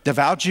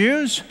 devout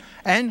Jews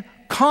and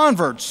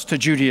converts to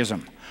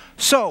Judaism.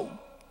 So,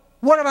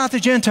 what about the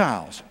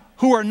Gentiles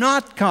who are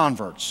not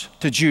converts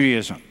to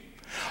Judaism?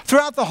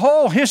 Throughout the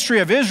whole history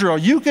of Israel,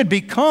 you could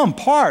become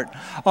part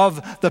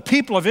of the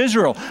people of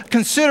Israel,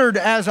 considered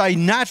as a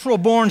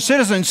natural-born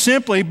citizen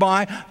simply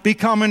by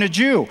becoming a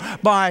Jew,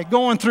 by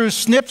going through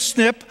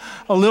snip,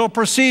 a little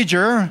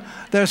procedure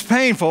that's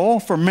painful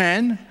for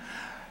men.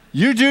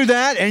 You do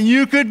that and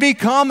you could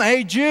become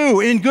a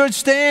Jew in good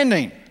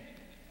standing.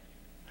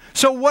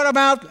 So what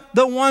about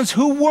the ones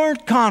who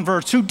weren't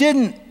converts, who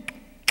didn't?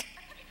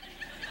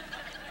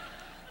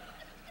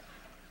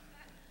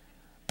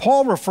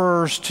 Paul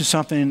refers to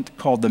something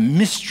called the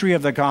mystery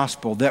of the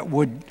gospel that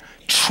would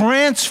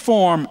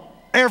transform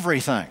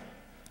everything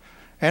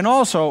and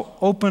also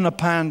open a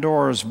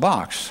Pandora's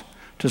box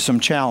to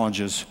some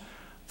challenges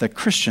that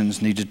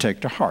Christians need to take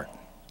to heart.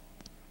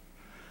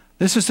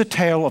 This is the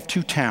tale of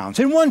two towns.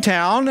 In one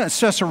town,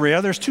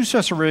 Caesarea, there's two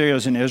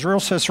Caesareas in Israel,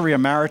 Caesarea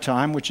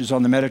Maritime, which is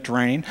on the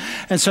Mediterranean,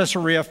 and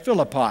Caesarea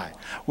Philippi,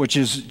 which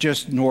is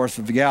just north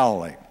of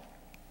Galilee.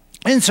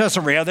 In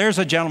Caesarea, there's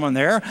a gentleman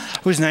there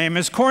whose name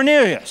is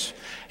Cornelius.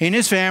 In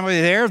his family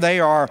there,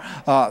 these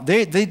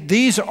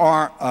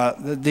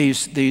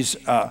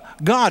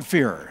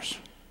God-fearers.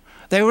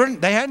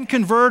 They hadn't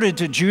converted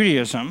to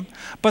Judaism,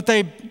 but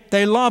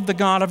they loved the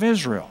God of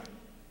Israel.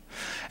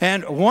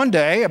 And one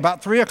day,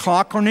 about 3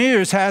 o'clock,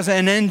 Cornelius has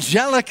an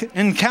angelic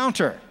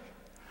encounter.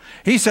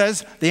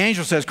 The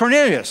angel says,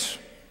 Cornelius.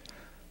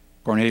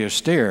 Cornelius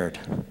stared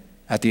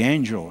at the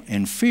angel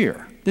in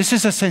fear. This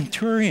is a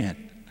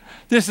centurion.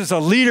 This is a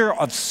leader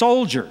of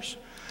soldiers.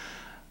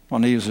 Well,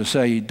 needless to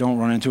say, you don't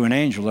run into an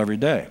angel every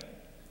day.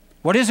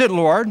 What is it,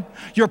 Lord?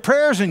 Your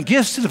prayers and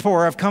gifts to the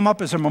poor have come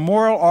up as a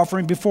memorial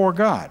offering before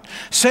God.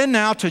 Send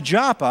now to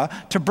Joppa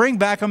to bring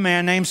back a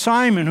man named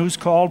Simon who's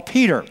called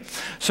Peter.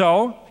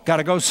 So, got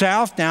to go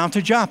south down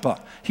to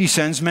Joppa. He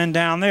sends men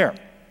down there.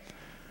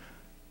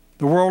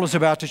 The world is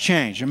about to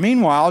change. And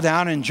meanwhile,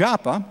 down in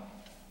Joppa,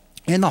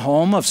 in the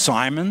home of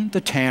Simon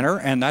the tanner,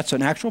 and that's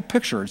an actual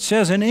picture. It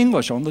says in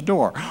English on the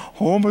door,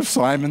 home of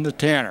Simon the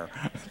tanner,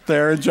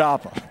 there in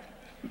Joppa.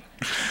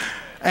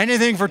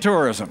 Anything for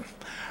tourism.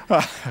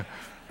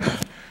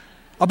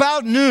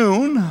 About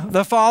noon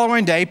the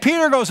following day,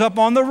 Peter goes up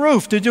on the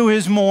roof to do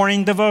his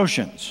morning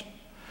devotions.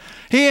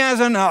 He has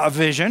a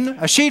vision.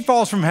 A sheet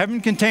falls from heaven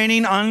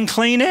containing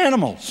unclean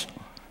animals.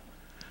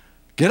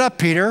 Get up,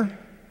 Peter.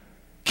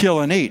 Kill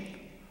and eat.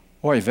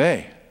 Oy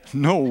vey.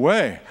 No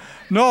way.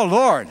 No,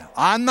 Lord.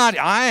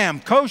 I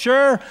am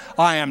kosher.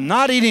 I am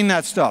not eating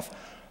that stuff.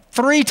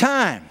 3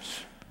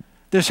 times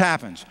this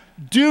happens.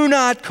 Do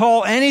not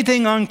call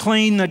anything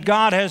unclean that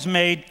God has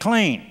made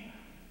clean.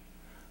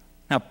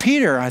 Now,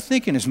 Peter, I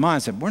think in his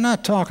mind said, we're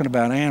not talking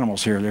about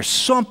animals here. There's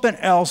something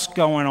else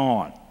going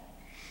on.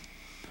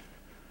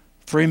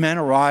 3 men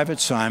arrive at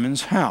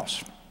Simon's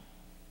house.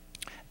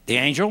 The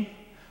angel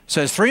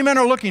says, 3 men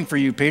are looking for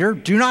you, Peter.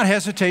 Do not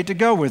hesitate to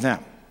go with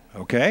them.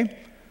 Okay?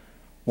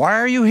 Why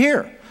are you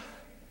here?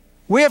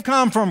 We have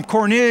come from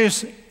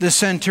Cornelius the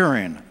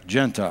centurion,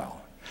 Gentile.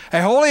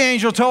 A holy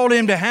angel told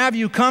him to have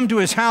you come to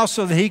his house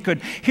so that he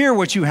could hear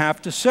what you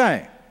have to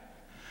say.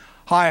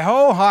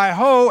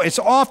 Hi-ho, it's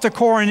off to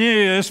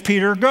Cornelius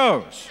Peter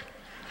goes.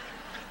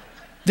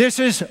 This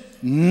is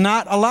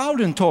not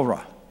allowed in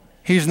Torah.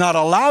 He's not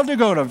allowed to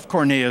go to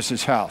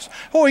Cornelius' house.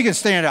 Oh, he can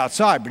stand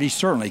outside, but he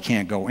certainly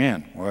can't go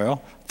in.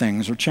 Well,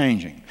 things are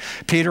changing.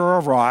 Peter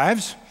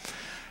arrives.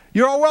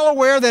 You're all well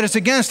aware that it's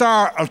against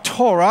our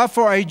Torah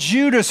for a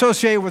Jew to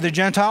associate with a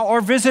Gentile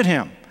or visit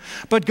him.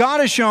 But God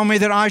has shown me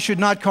that I should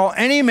not call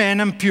any man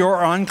impure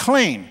or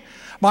unclean.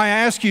 I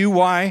ask you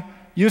why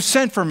you've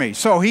sent for me.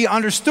 So he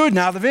understood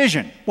now the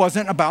vision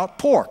wasn't about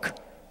pork.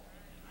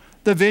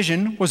 The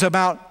vision was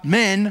about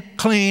men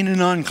clean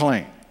and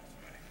unclean.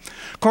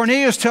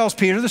 Cornelius tells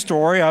Peter the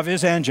story of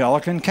his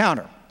angelic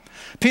encounter.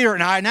 Peter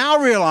and I now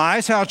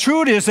realize how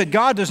true it is that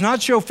God does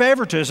not show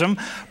favoritism,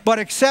 but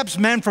accepts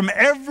men from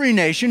every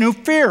nation who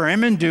fear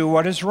him and do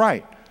what is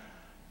right.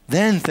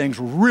 Then things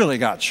really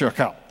got shook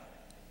up.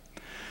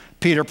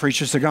 Peter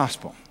preaches the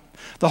gospel.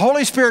 The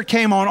Holy Spirit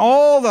came on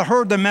all that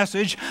heard the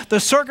message. The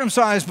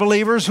circumcised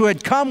believers who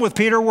had come with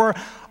Peter were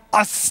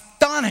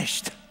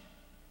astonished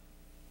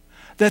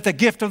that the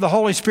gift of the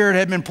Holy Spirit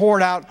had been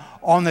poured out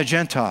on the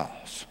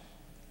Gentiles.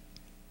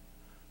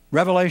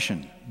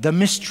 Revelation, the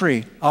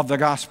mystery of the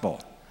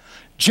gospel.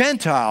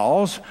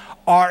 Gentiles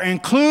are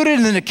included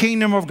in the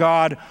kingdom of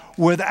God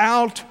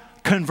without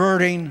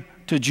converting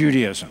to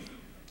Judaism.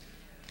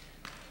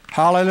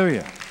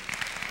 Hallelujah.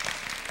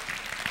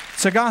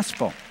 It's a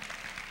gospel.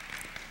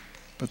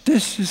 But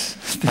this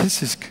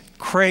is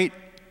great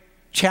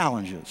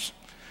challenges.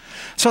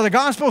 So the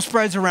gospel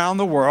spreads around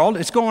the world.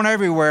 It's going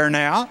everywhere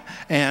now.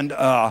 And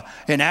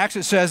in Acts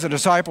it says the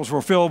disciples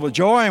were filled with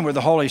joy and with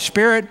the Holy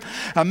Spirit.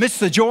 Amidst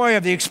the joy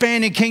of the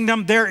expanding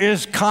kingdom, there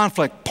is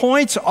conflict,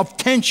 points of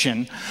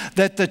tension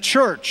that the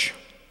church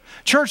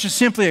is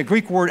simply a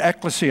Greek word,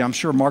 ekklesia. I'm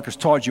sure Marcus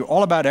taught you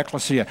all about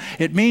ekklesia.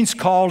 It means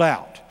called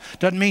out.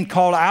 Doesn't mean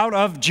called out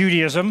of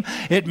Judaism.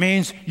 It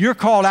means you're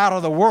called out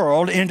of the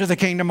world into the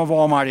kingdom of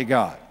Almighty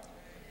God.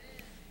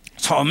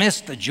 So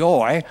amidst the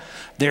joy,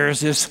 there's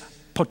this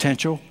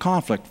potential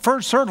conflict.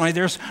 First, certainly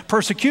there's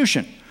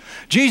persecution.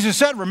 Jesus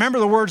said, remember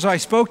the words I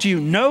spoke to you,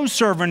 no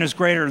servant is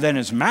greater than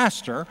his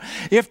master.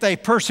 If they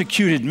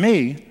persecuted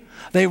me,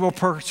 they will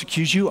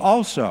persecute you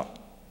also.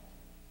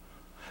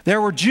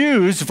 There were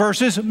Jews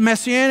versus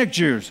Messianic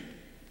Jews.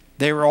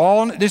 They were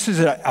all, this is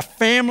a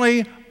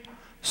family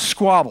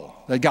squabble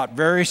that got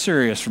very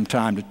serious from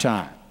time to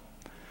time.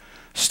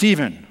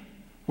 Stephen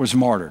was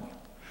martyred.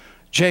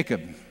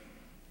 Jacob,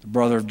 the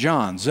brother of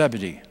John,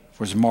 Zebedee,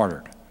 was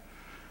martyred.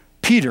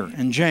 Peter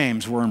and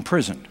James were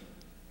imprisoned.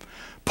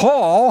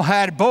 Paul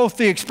had both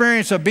the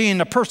experience of being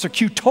the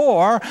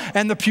persecutor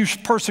and the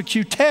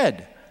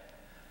persecuted.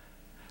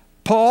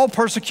 Paul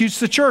persecutes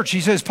the church.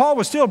 He says Paul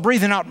was still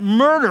breathing out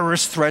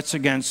murderous threats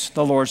against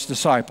the Lord's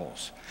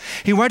disciples.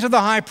 He went to the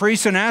high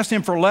priest and asked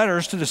him for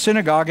letters to the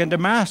synagogue in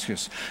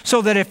Damascus,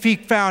 so that if he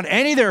found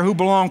any there who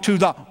belonged to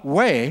the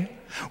way,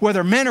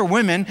 whether men or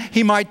women,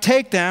 he might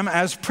take them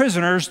as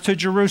prisoners to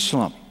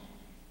Jerusalem.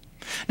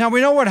 Now,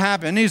 we know what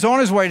happened. He's on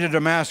his way to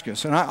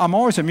Damascus. And I'm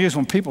always amused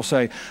when people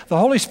say, the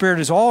Holy Spirit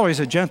is always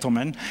a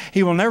gentleman.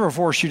 He will never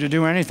force you to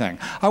do anything.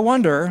 I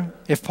wonder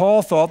if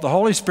Paul thought the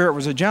Holy Spirit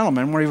was a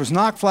gentleman when he was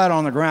knocked flat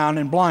on the ground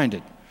and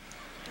blinded.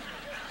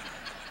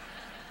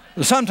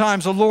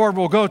 Sometimes the Lord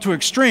will go to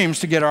extremes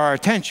to get our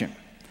attention.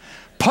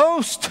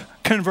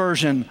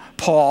 Post-conversion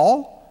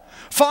Paul,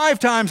 5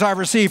 times I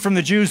received from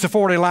the Jews the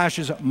 40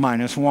 lashes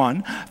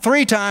 -1.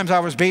 3 times I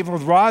was beaten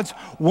with rods.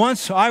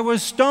 Once I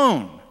was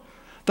stoned.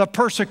 The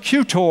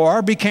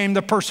persecutor became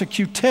the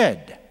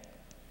persecuted.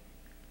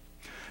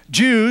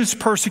 Jews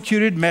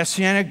persecuted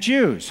Messianic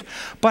Jews.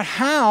 But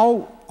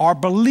how are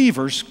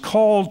believers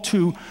called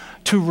to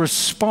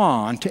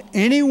respond to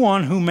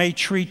anyone who may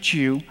treat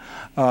you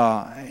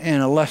in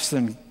a less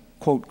than,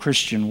 quote,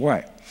 Christian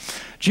way?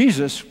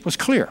 Jesus was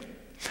clear.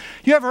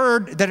 You have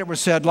heard that it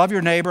was said, love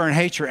your neighbor and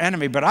hate your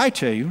enemy. But I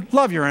tell you,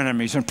 love your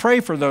enemies and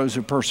pray for those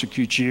who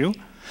persecute you,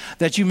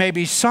 that you may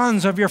be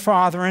sons of your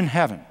Father in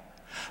heaven.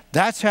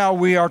 That's how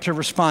we are to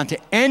respond to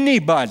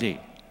anybody.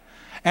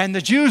 And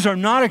the Jews are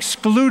not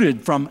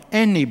excluded from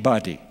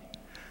anybody.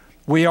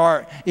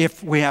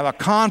 If we have a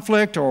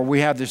conflict or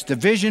we have this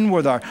division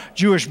with our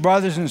Jewish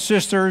brothers and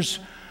sisters,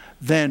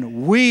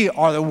 then we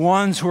are the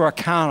ones who are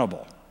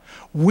accountable.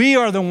 We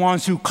are the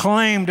ones who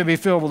claim to be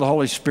filled with the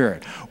Holy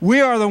Spirit.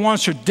 We are the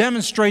ones who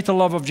demonstrate the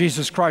love of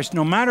Jesus Christ,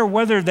 no matter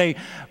whether they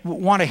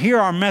want to hear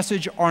our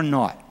message or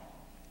not.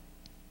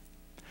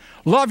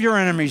 Love your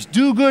enemies.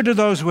 Do good to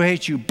those who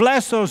hate you.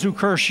 Bless those who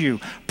curse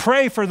you.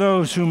 Pray for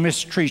those who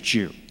mistreat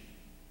you.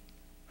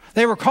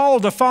 They were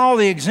called to follow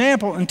the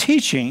example and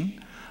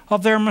teaching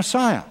of their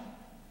Messiah.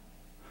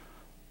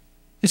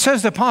 It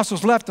says the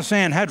apostles left the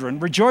Sanhedrin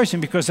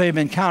rejoicing because they had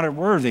been counted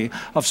worthy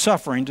of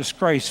suffering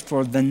disgrace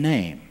for the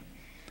name.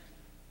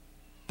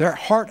 Their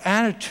heart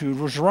attitude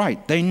was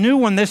right. They knew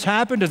when this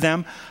happened to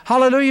them,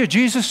 hallelujah,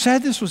 Jesus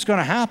said this was going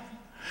to happen.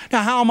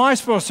 Now, how am I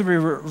supposed to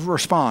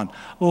respond?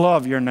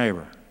 Love your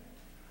neighbor.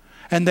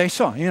 And they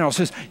saw, it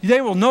says,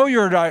 they will know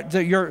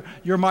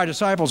you're my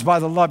disciples by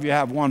the love you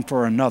have one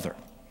for another,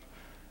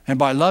 and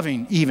by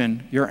loving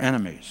even your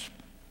enemies.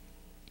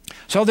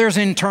 So there's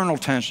internal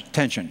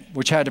tension,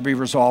 which had to be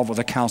resolved with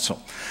a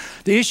council.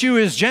 The issue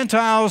is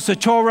Gentiles, the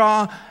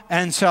Torah,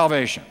 and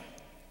salvation.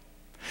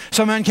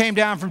 Some men came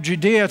down from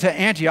Judea to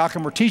Antioch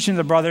and were teaching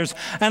the brothers,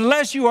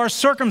 unless you are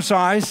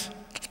circumcised,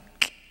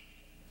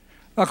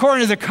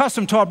 according to the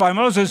custom taught by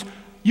Moses,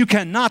 you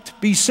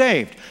cannot be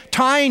saved,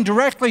 tying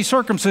directly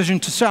circumcision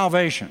to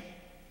salvation.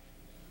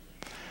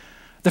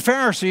 The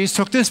Pharisees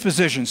took this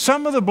position.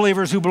 Some of the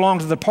believers who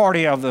belonged to the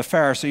party of the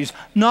Pharisees,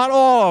 not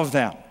all of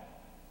them,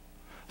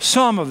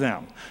 some of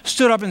them,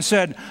 stood up and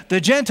said,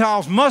 the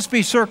Gentiles must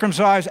be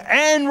circumcised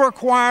and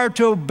required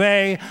to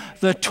obey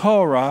the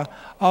Torah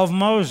of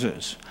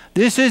Moses.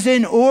 This is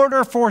in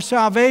order for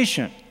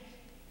salvation.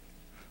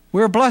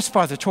 We're blessed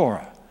by the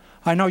Torah.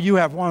 I know you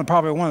have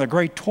probably one of the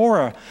great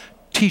Torah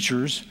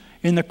teachers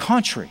in the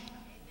country.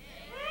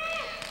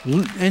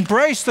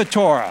 Embrace the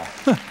Torah.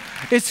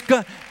 It's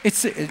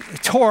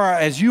Torah,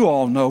 as you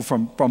all know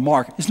from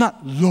Mark. It's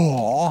not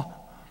law,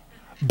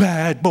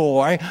 bad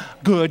boy,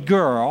 good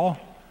girl.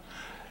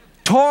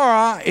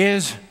 Torah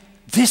is,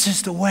 this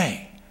is the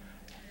way.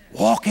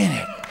 Walk in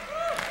it.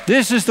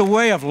 This is the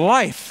way of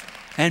life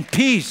and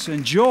peace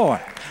and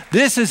joy.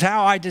 This is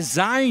how I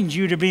designed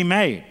you to be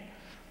made.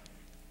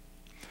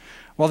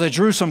 Well, the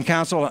Jerusalem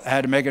council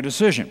had to make a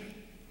decision.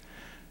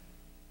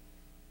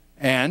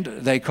 And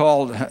they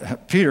called,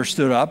 Peter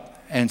stood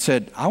up and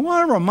said, I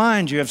want to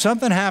remind you of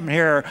something happened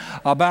here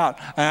about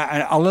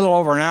a little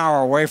over an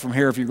hour away from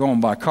here if you're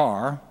going by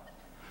car,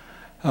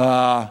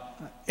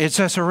 in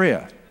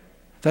Caesarea,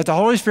 that the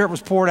Holy Spirit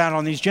was poured out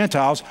on these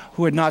Gentiles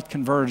who had not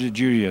converted to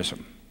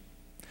Judaism.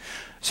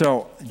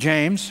 So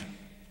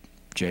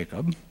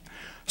Jacob,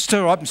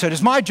 stood up and said,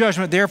 it's my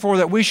judgment, therefore,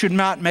 that we should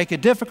not make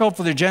it difficult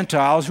for the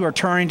Gentiles who are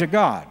turning to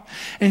God.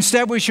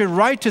 Instead, we should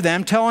write to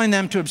them, telling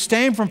them to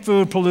abstain from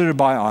food polluted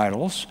by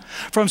idols,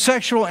 from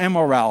sexual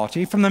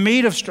immorality, from the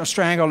meat of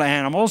strangled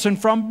animals,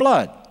 and from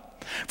blood.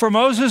 For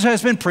Moses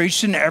has been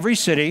preached in every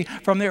city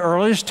from the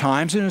earliest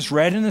times and is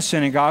read in the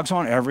synagogues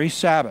on every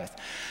Sabbath.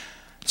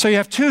 So you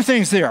have 2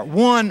 things there.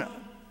 One,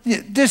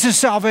 this is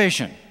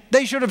salvation.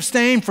 They should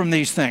abstain from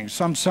these things.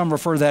 Some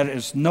refer to that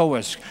as the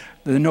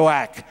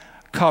Noahic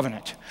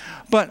covenant.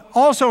 But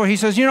also he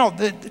says,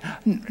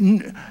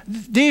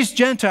 these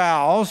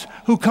Gentiles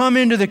who come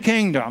into the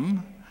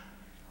kingdom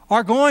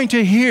are going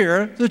to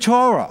hear the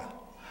Torah.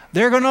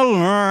 They're going to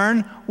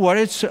learn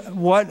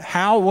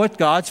what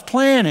God's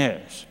plan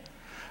is.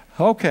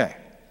 Okay.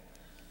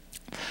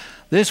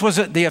 This was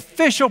the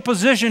official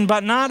position,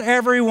 but not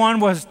everyone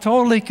was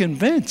totally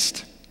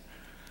convinced.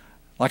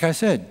 Like I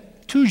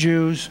said, 2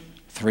 Jews,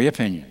 3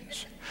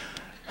 opinions.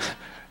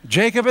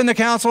 Jacob and the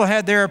council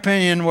had their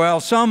opinion. Well,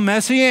 some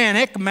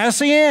messianic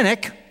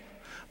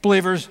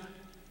believers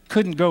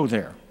couldn't go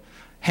there.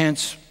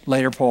 Hence,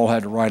 later Paul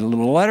had to write a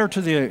little letter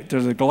to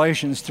the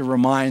Galatians to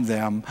remind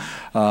them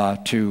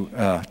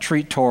to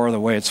treat Torah the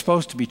way it's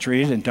supposed to be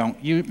treated and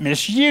don't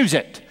misuse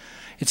it.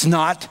 It's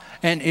not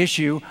an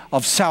issue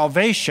of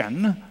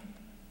salvation.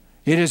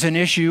 It is an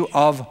issue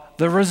of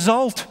the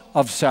result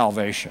of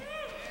salvation.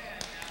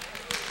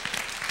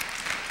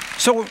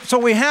 So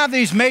we have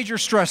these major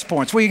stress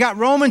points. Well, you got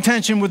Roman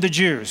tension with the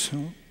Jews,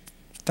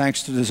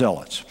 thanks to the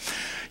Zealots.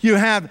 You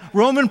have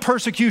Roman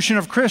persecution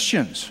of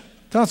Christians.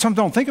 Some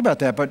don't think about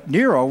that, but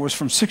Nero was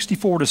from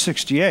 64 to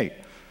 68,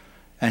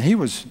 and he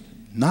was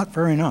not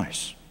very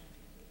nice.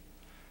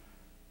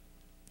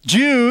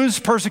 Jews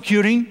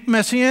persecuting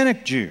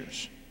Messianic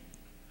Jews.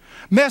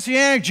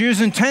 Messianic Jews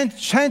in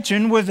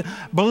tension with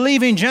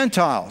believing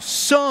Gentiles.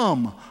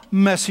 Some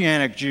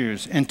Messianic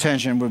Jews in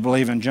tension with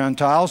believing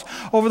Gentiles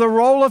over the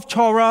role of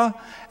Torah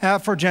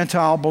for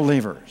Gentile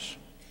believers.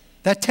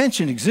 That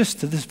tension exists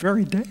to this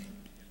very day.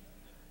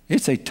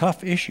 It's a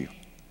tough issue.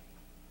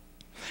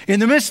 In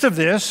the midst of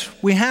this,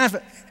 we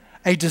have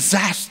a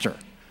disaster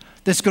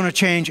that's going to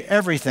change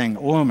everything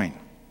looming.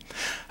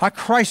 A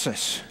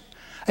crisis,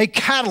 a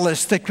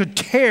catalyst that could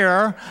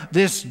tear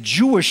this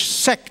Jewish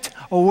sect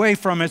away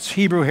from its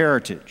Hebrew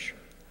heritage.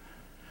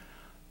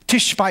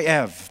 Tish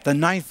B'Av, the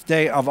 9th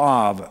day of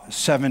Av,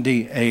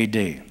 70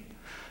 AD,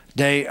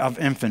 day of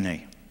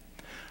infamy.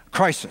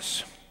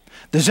 Crisis.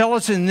 The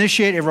Zealots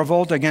initiate a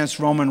revolt against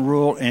Roman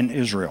rule in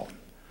Israel.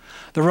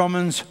 The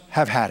Romans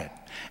have had it.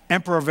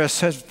 Emperor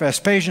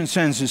Vespasian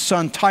sends his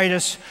son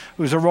Titus,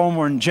 who's a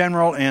Roman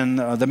general in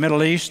the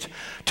Middle East,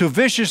 to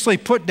viciously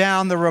put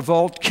down the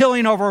revolt,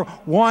 killing over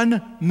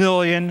 1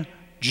 million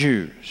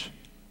Jews.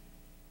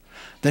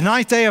 The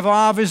 9th day of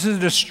Av is the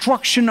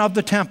destruction of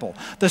the temple,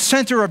 the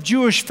center of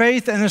Jewish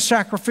faith and the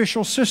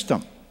sacrificial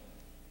system.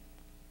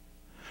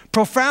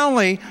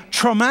 Profoundly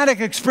traumatic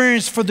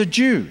experience for the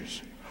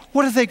Jews.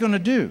 What are they going to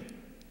do?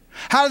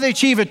 How do they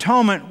achieve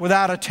atonement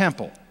without a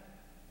temple?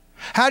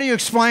 How do you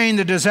explain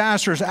the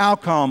disastrous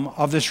outcome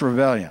of this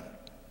rebellion?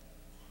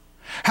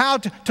 How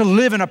to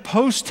live in a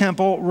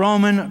post-temple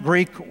Roman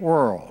Greek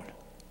world?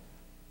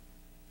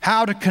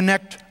 How to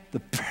connect the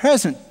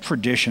present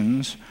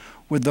traditions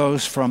with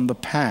those from the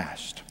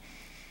past?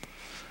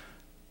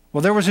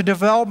 Well, there was a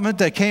development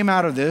that came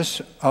out of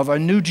this of a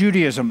new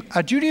Judaism,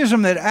 a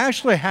Judaism that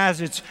actually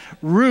has its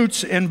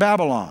roots in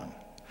Babylon.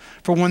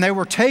 For when they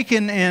were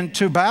taken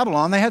into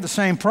Babylon, they had the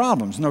same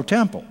problems, no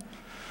temple.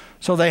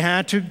 So they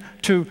had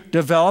to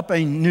develop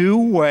a new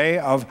way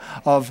of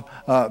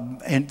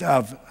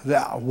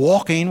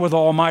walking with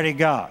Almighty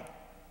God.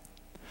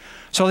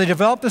 So they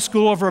developed the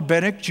school of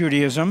rabbinic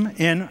Judaism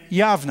in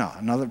Yavna,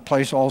 another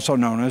place also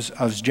known as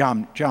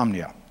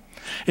Jamnia.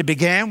 It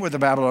began with the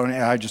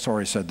Babylonian, I just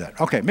already said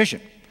that. Okay,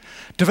 mission.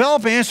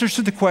 Develop answers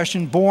to the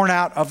question born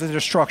out of the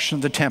destruction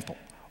of the temple.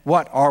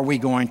 What are we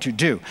going to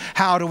do?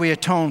 How do we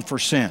atone for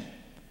sin?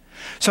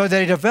 So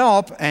they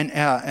develop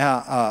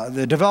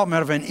the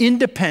development of an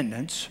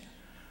independence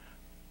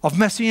of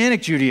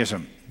Messianic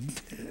Judaism.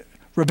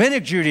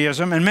 Rabbinic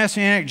Judaism and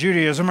Messianic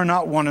Judaism are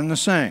not one and the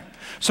same.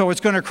 So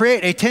it's going to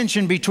create a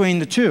tension between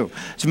the two.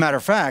 As a matter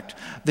of fact,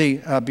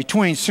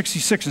 between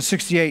 66 and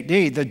 68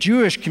 AD, the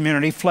Jewish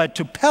community fled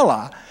to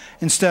Pella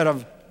instead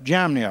of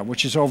Jamnia,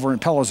 which is over in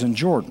Pella's in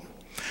Jordan.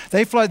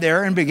 They fled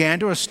there and began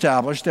to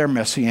establish their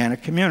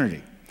Messianic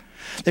community.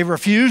 They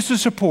refused to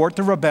support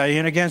the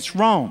rebellion against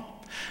Rome.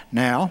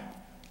 Now,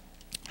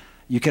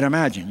 you can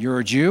imagine, you're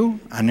a Jew,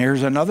 and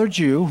there's another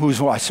Jew who's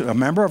a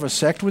member of a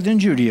sect within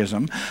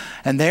Judaism,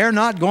 and they're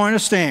not going to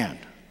stand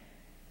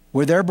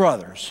with their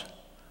brothers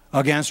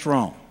against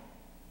Rome.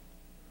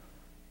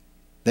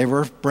 They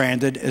were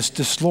branded as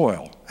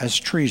disloyal, as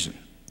treason.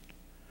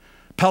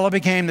 Pella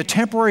became the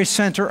temporary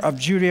center of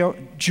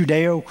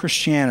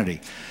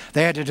Judeo-Christianity.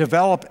 They had to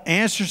develop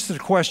answers to the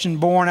question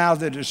born out of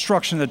the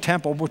destruction of the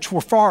temple, which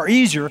were far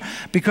easier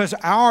because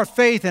our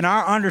faith and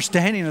our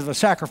understanding of the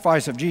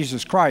sacrifice of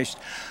Jesus Christ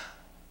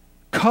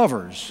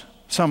covers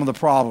some of the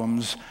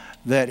problems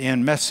that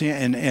in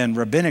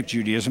Rabbinic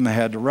Judaism they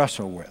had to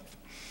wrestle with.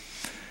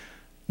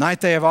 9th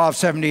day of Av,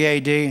 70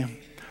 AD,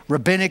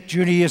 Rabbinic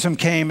Judaism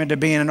came into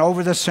being, and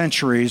over the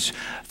centuries,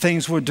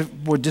 things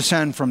would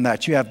descend from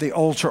that. You have the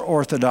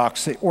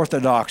ultra-Orthodox,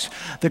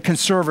 the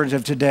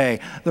conservative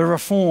today, the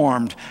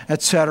Reformed,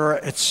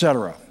 etc.,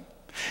 etc.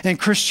 In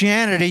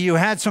Christianity, you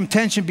had some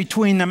tension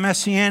between the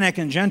Messianic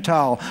and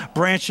Gentile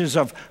branches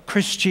of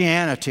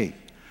Christianity.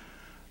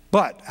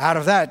 But out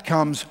of that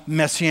comes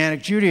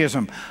Messianic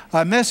Judaism.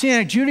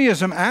 Messianic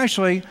Judaism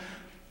actually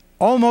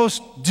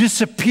almost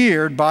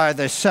disappeared by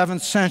the 7th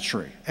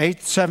century,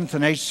 7th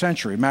and 8th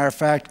century. Matter of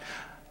fact,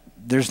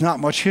 there's not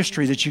much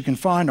history that you can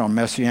find on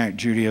Messianic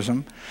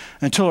Judaism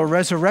until a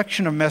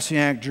resurrection of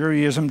Messianic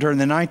Judaism during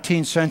the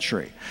 19th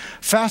century.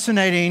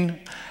 Fascinating,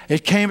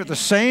 it came at the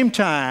same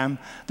time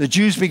the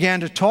Jews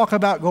began to talk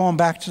about going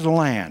back to the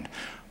land.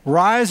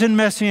 Rise in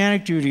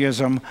Messianic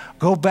Judaism,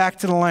 go back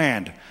to the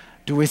land.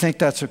 Do we think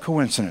that's a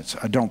coincidence?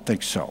 I don't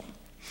think so.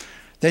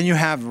 Then you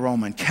have the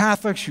Roman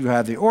Catholics, you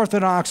have the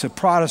Orthodox, the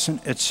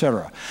Protestant,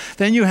 etc.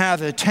 Then you have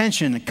the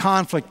tension and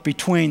conflict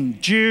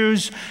between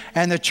Jews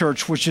and the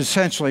church, which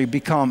essentially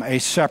become a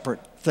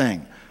separate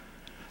thing.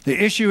 The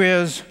issue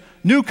is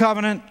new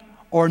covenant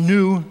or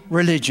new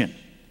religion.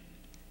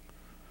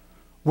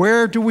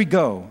 Where do we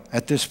go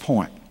at this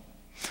point?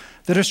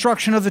 The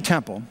destruction of the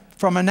temple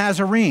from a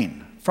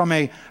Nazarene, from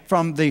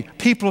the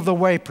people of the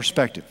way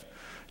perspective.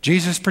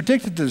 Jesus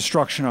predicted the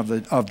destruction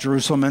of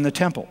Jerusalem and the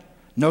temple.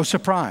 No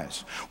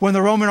surprise. When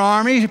the Roman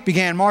army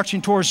began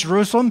marching towards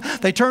Jerusalem,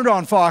 they turned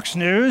on Fox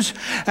News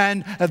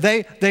and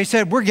they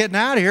said, we're getting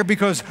out of here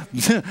because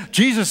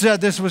Jesus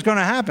said this was going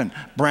to happen.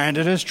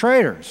 Branded as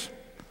traitors.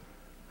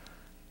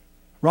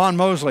 Ron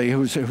Mosley,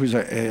 who's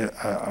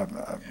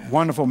a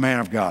wonderful man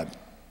of God,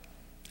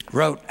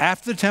 wrote,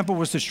 after the temple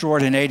was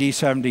destroyed in AD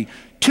 70,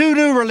 two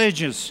new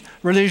religious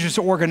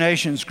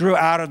organizations grew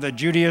out of the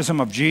Judaism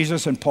of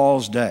Jesus and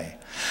Paul's day.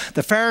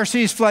 The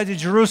Pharisees fled to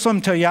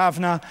Jerusalem to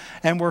Yavna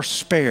and were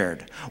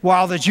spared,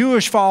 while the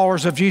Jewish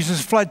followers of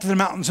Jesus fled to the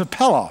mountains of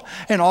Pella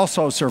and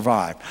also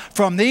survived.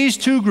 From these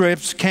two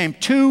groups came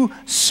two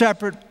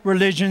separate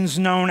religions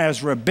known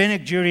as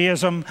Rabbinic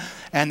Judaism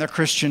and the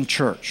Christian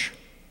Church.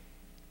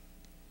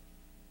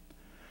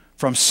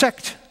 From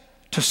sect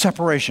to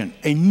separation,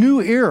 a new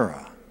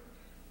era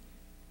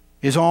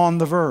is on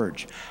the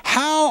verge.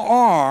 How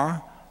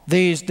are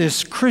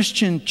this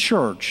Christian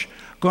church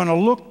going to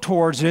look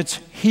towards its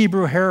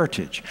Hebrew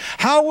heritage?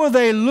 How will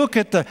they look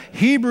at the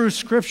Hebrew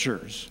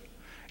scriptures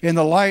in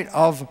the light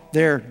of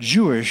their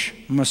Jewish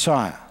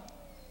Messiah?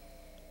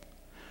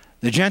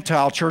 The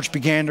Gentile church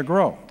began to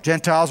grow.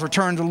 Gentiles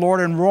returned to the Lord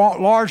in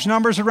large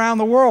numbers around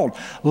the world.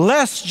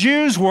 Less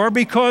Jews were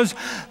because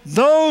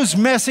those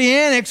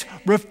Messianics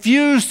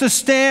refused to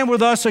stand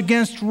with us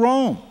against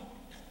Rome.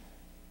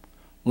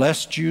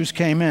 Less Jews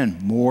came in,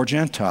 more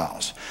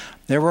Gentiles.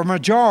 There were a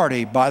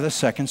majority by the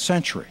 2nd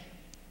century.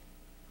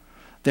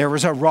 There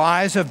was a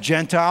rise of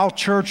Gentile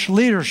church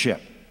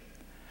leadership.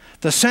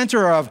 The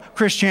center of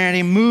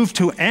Christianity moved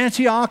to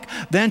Antioch,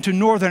 then to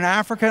northern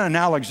Africa and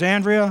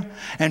Alexandria,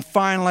 and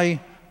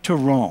finally to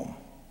Rome.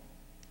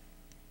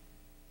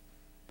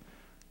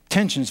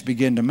 Tensions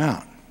begin to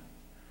mount.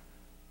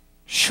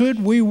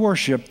 Should we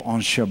worship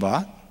on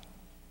Shabbat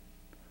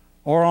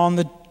or on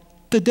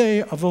the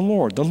day of the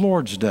Lord, the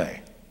Lord's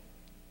Day,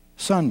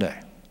 Sunday?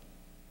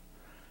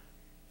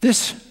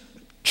 This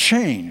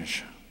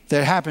change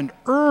that happened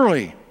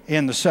early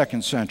in the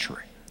 2nd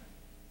century,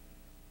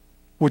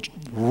 which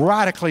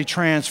radically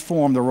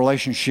transformed the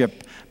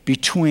relationship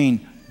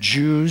between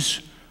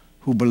Jews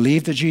who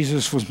believed that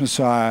Jesus was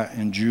Messiah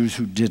and Jews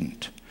who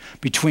didn't,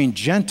 between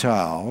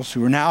Gentiles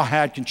who now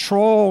had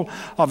control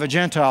of a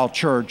Gentile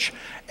church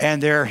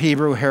and their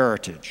Hebrew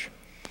heritage.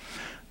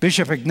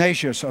 Bishop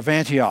Ignatius of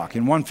Antioch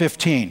in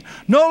 115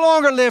 no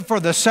longer lived for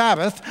the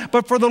Sabbath,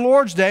 but for the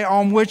Lord's Day,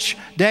 on which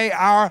day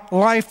our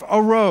life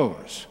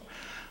arose.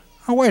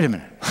 Oh, wait a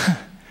minute.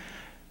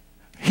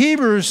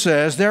 Hebrews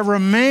says there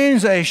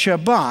remains a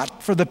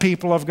Shabbat for the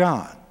people of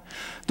God.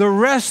 The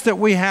rest that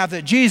we have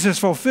that Jesus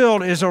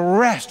fulfilled is a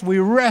rest. We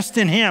rest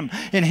in Him,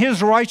 in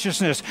His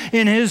righteousness,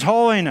 in His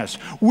holiness.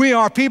 We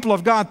are people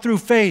of God through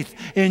faith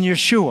in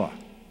Yeshua.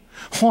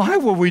 Why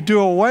will we do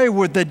away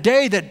with the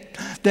day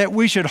that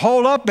we should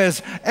hold up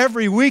as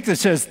every week that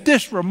says,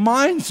 this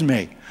reminds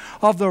me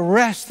of the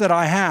rest that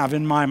I have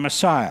in my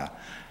Messiah?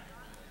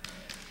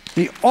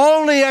 The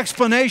only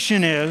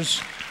explanation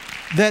is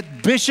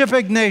that Bishop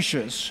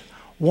Ignatius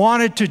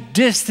wanted to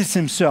distance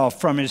himself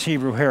from his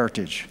Hebrew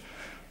heritage.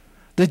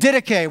 The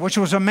Didache, which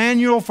was a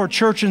manual for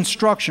church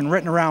instruction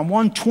written around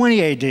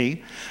 120 AD,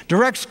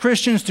 directs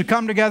Christians to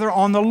come together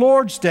on the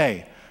Lord's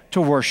Day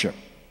to worship.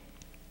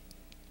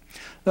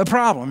 The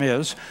problem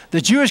is the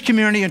Jewish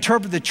community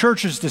interpreted the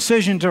church's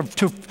decision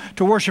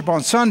to worship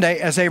on Sunday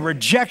as a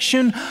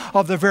rejection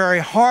of the very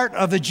heart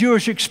of the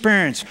Jewish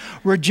experience,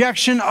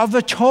 rejection of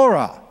the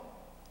Torah.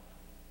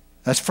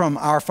 That's from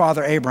our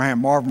father Abraham,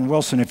 Marvin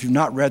Wilson. If you've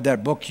not read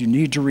that book, you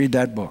need to read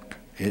that book.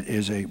 It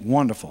is a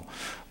wonderful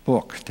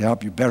book to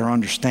help you better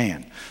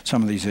understand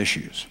some of these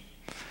issues.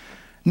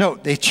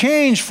 Note, the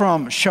change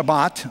from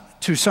Shabbat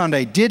to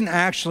Sunday didn't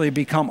actually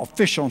become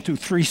official until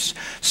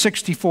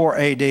 364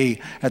 AD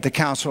at the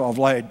Council of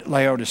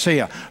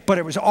Laodicea, but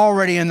it was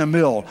already in the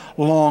mill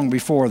long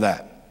before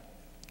that.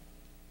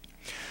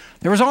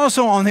 There was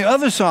also, on the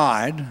other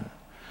side,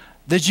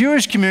 the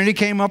Jewish community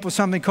came up with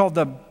something called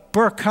the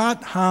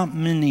Birkat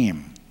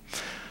HaMinim.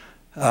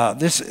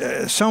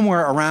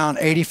 Somewhere around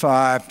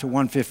 85 to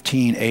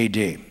 115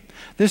 AD.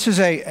 This is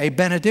a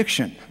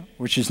benediction,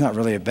 which is not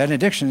really a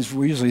benediction.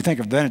 We usually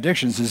think of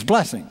benedictions as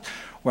blessing.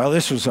 Well,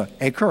 this was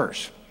a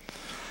curse.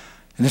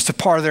 And this is a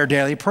part of their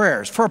daily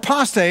prayers. For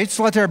apostates,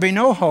 let there be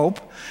no hope,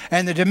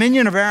 and the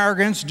dominion of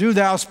arrogance do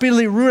thou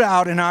speedily root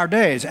out in our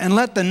days. And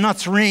let the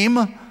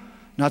Nazrim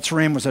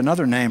was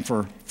another name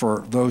for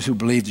those who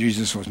believed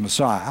Jesus was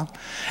Messiah,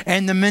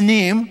 and the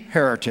Menim,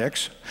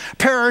 heretics,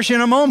 perish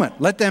in a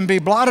moment. Let them be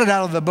blotted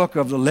out of the book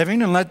of the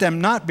living, and let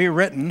them not be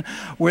written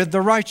with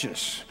the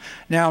righteous.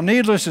 Now,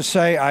 needless to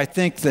say, I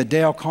think that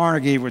Dale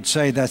Carnegie would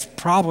say that's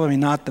probably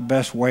not the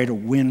best way to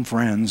win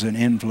friends and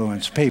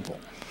influence people.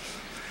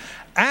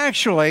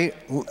 Actually,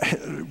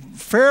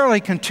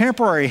 fairly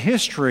contemporary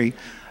history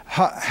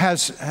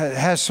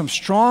has some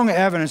strong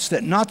evidence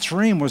that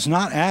Nazrim was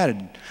not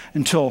added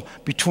until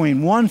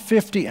between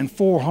 150 and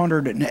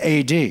 400 in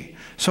AD.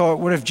 So it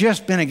would have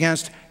just been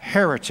against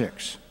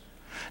heretics.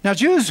 Now,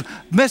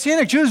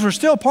 Messianic Jews were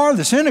still part of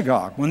the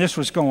synagogue when this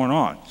was going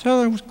on.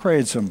 So it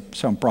created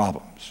some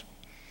problems.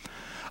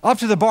 Up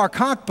to the Bar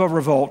Kokhba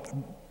revolt,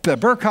 the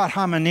Birkat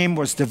Hamanim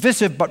was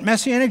divisive, but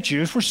Messianic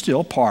Jews were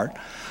still part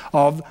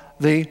of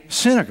the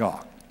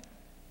synagogue.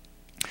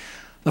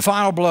 The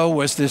final blow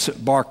was this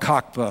Bar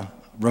Kokhba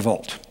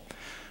revolt.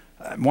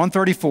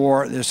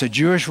 134, there's a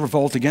Jewish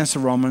revolt against the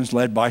Romans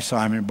led by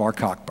Simon Bar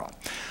Kokhba.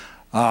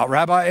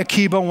 Rabbi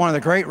Akiba, one of the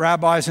great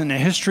rabbis in the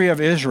history of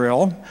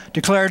Israel,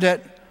 declared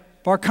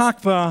that Bar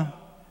Kokhba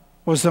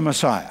was the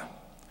Messiah.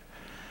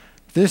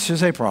 This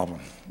is a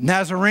problem.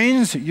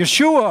 Nazarenes,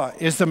 Yeshua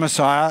is the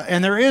Messiah,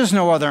 and there is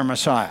no other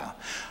Messiah.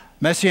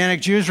 Messianic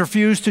Jews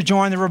refused to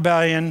join the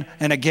rebellion,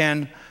 and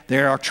again, they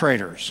are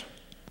traitors.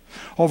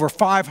 Over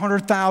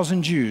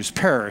 500,000 Jews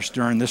perished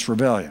during this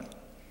rebellion.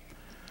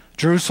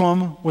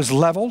 Jerusalem was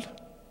leveled.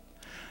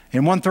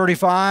 In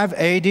 135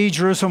 AD,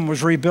 Jerusalem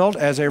was rebuilt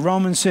as a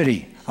Roman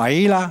city,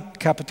 Aelia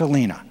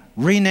Capitolina,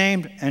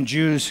 renamed and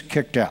Jews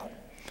kicked out.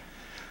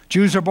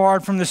 Jews are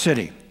barred from the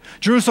city.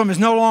 Jerusalem is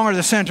no longer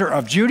the center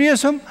of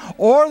Judaism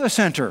or the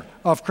center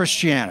of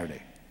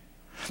Christianity.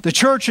 The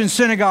church and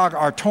synagogue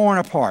are torn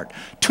apart.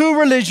 Two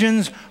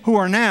religions who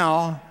are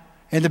now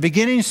in the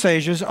beginning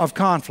stages of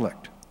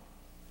conflict.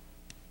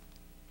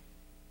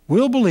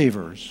 Will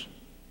believers,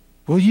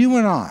 will you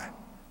and I,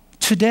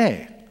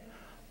 today,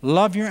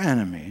 love your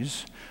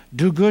enemies,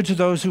 do good to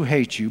those who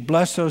hate you,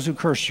 bless those who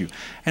curse you?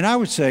 And I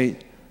would say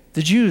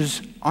the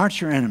Jews aren't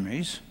your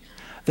enemies.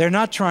 They're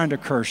not trying to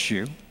curse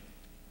you.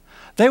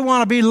 They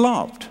want to be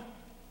loved.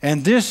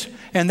 And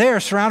they are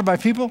surrounded by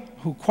people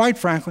who, quite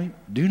frankly,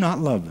 do not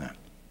love them.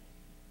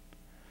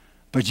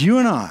 But you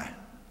and I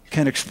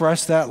can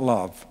express that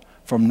love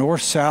from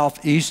north,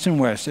 south, east, and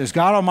west as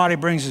God Almighty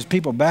brings His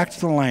people back to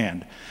the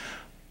land.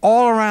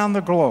 All around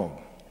the globe,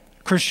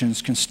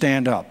 Christians can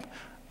stand up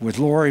with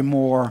Lori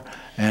Moore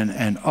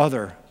and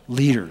other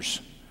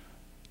leaders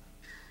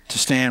to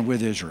stand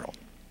with Israel.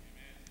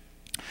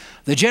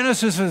 The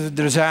genesis of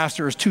the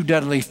disaster is two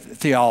deadly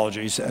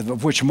theologies,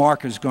 of which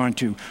Mark is going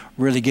to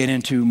really get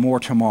into more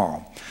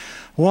tomorrow.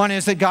 One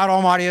is that God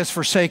Almighty has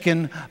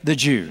forsaken the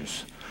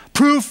Jews.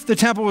 Proof the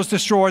temple was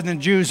destroyed and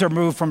the Jews are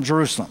moved from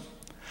Jerusalem.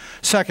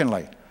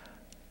 Secondly,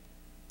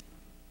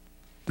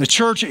 the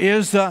church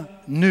is the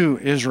new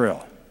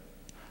Israel.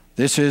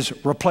 This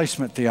is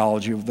replacement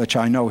theology, which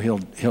I know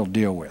he'll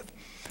deal with.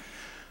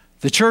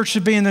 The church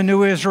should be in the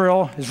new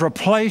Israel, has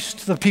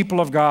replaced the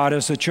people of God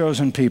as the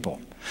chosen people.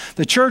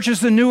 The church is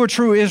the new or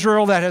true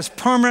Israel that has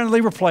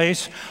permanently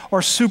replaced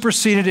or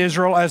superseded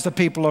Israel as the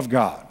people of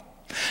God.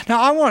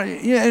 Now,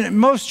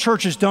 most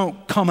churches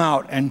don't come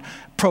out and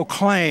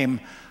proclaim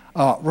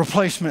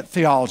replacement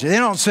theology. They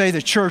don't say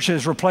the church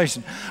is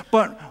replacing.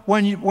 But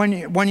when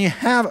you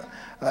have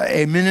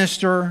a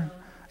minister,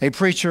 a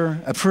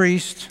preacher, a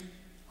priest,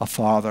 a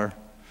father,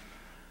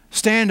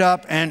 stand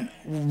up and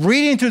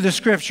reading through the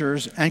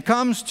scriptures and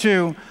comes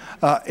to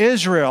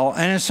Israel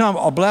and is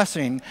a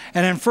blessing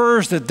and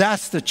infers that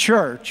that's the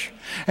church,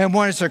 and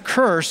when it's a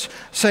curse,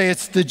 say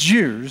it's the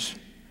Jews,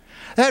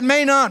 that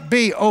may not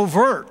be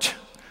overt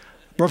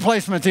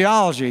replacement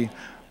theology,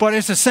 but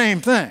it's the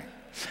same thing.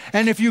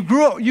 And if you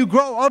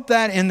grow up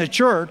that in the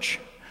church,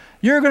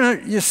 you're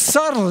going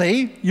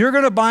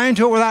to buy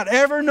into it without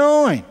ever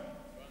knowing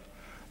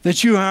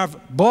that you have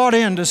bought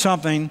into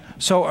something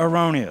so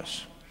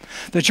erroneous.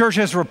 The church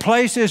has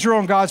replaced Israel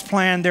in God's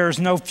plan. There is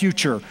no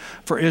future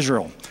for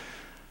Israel.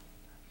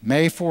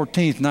 May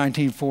 14th,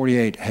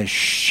 1948 has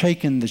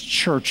shaken the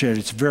church at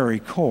its very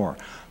core.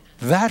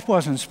 That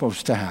wasn't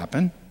supposed to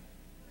happen.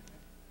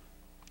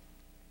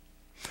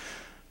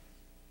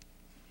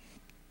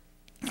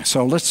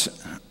 So let's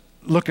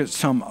look at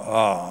some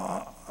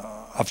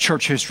of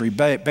church history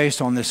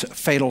based on this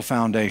fatal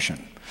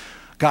foundation.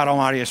 God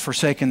Almighty has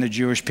forsaken the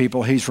Jewish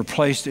people. He's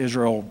replaced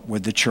Israel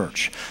with the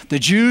church. The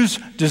Jews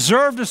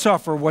deserve to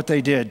suffer what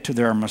they did to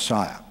their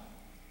Messiah.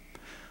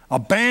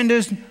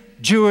 Abandoned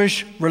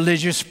Jewish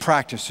religious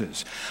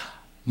practices.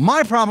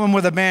 My problem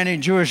with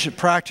abandoning Jewish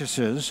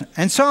practices,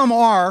 and some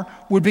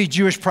would be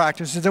Jewish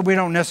practices that we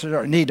don't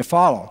necessarily need to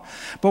follow.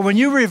 But when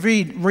you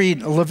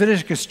read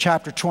Leviticus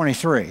chapter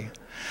 23,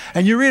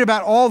 and you read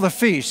about all the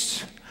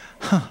feasts,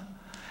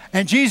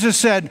 and Jesus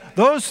said,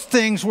 those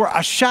things were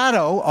a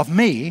shadow of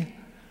me.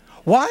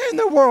 Why in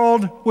the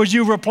world would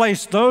you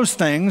replace those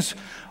things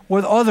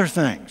with other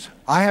things?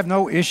 I have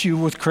no issue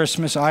with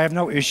Christmas. I have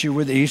no issue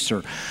with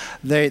Easter.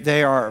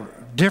 They are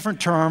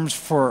different terms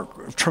for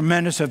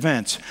tremendous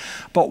events.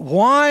 But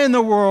why in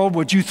the world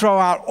would you throw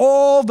out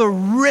all the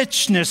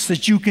richness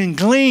that you can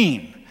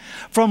glean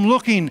from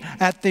looking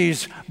at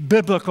these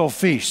biblical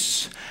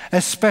feasts,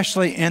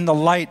 especially in the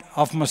light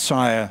of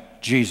Messiah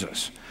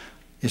Jesus?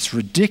 It's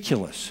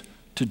ridiculous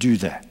to do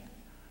that.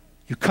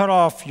 You cut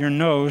off your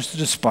nose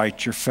to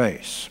spite your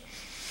face.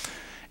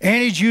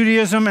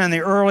 Anti-Judaism and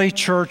the early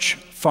church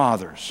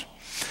fathers.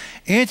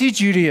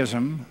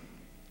 Anti-Judaism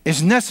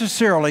is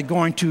necessarily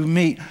going to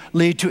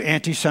lead to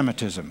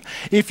anti-Semitism.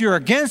 If you're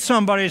against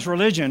somebody's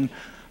religion,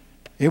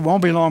 it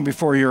won't be long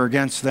before you're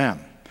against them.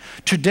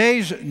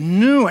 Today's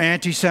new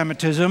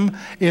anti-Semitism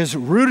is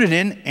rooted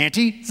in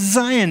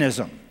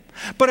anti-Zionism.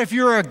 But if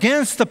you're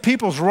against the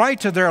people's right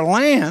to their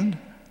land,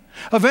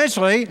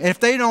 eventually, if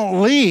they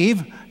don't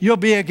leave, you'll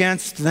be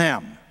against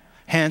them.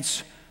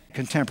 Hence,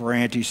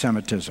 contemporary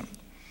anti-Semitism.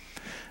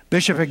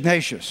 Bishop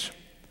Ignatius,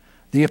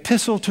 the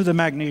Epistle to the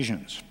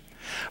Magnesians.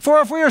 For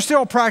if we are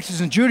still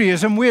practicing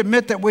Judaism, we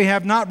admit that we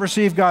have not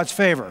received God's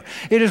favor.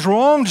 It is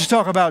wrong to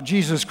talk about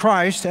Jesus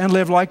Christ and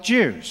live like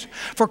Jews.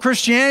 For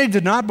Christianity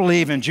did not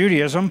believe in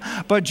Judaism,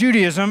 but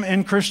Judaism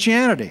in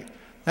Christianity.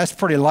 That's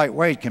pretty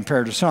lightweight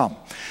compared to some.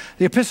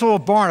 The Epistle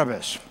of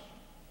Barnabas.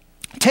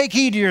 Take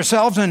heed to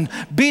yourselves and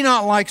be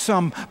not like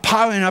some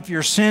piling up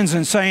your sins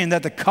and saying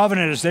that the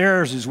covenant is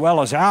theirs as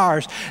well as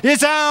ours.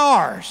 It's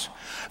ours.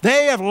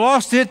 They have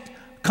lost it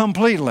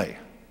completely.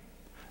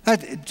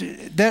 That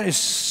is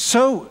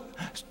so,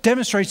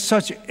 demonstrates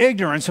such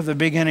ignorance of the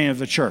beginning of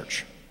the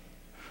church.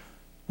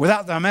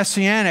 Without the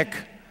Messianic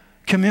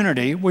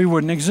community, we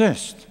wouldn't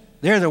exist.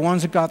 They're the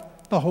ones that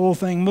got the whole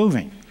thing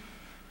moving.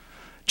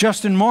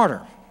 Justin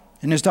Martyr,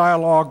 in his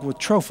dialogue with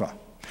Tropha.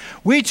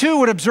 We too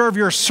would observe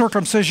your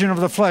circumcision of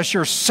the flesh,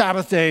 your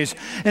Sabbath days,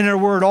 and in a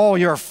word, all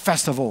your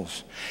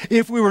festivals,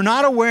 if we were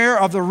not aware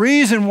of the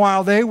reason why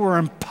they were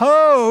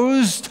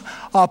imposed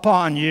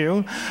upon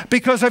you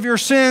because of your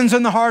sins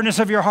and the hardness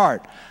of your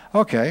heart.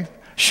 Okay,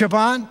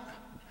 Shabbat,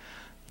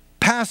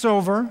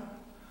 Passover,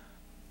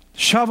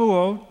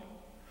 Shavuot,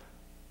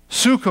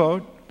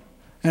 Sukkot,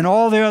 and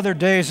all the other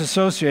days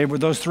associated with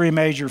those three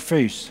major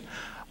feasts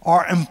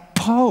are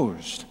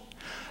imposed.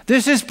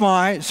 This is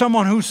by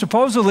someone who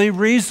supposedly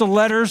reads the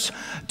letters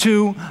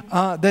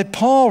that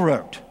Paul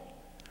wrote,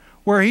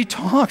 where he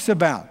talks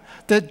about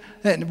that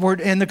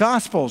in the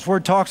Gospels, where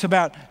it talks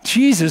about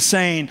Jesus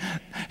saying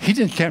he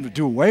didn't come to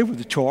do away with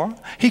the Torah,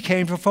 he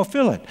came to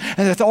fulfill it,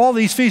 and that all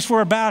these feasts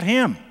were about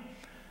him.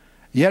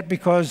 Yet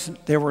because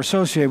they were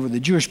associated with the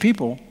Jewish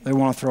people, they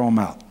want to throw them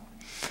out.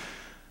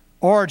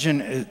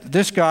 Origen,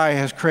 this guy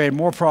has created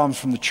more problems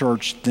from the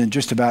church than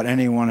just about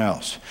anyone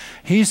else.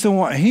 He's the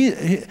one,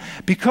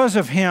 because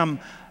of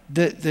him,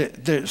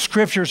 the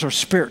scriptures are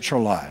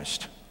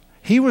spiritualized.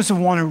 He was the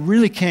one who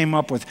really came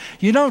up with,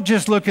 you don't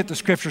just look at the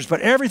scriptures, but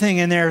everything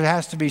in there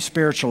has to be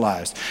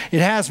spiritualized.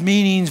 It has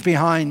meanings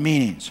behind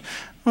meanings.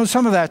 Well,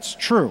 some of that's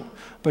true,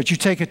 but you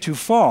take it too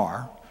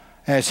far,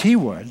 as he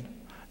would,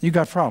 you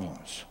got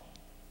problems.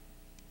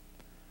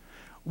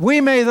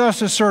 We may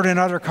thus assert in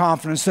utter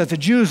confidence that the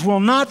Jews will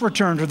not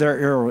return to their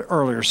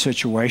earlier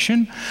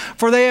situation,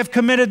 for they have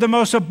committed the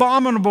most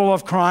abominable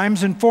of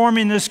crimes in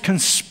forming this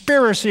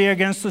conspiracy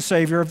against the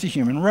Savior of the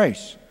human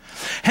race.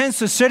 Hence,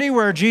 the city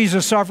where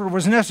Jesus suffered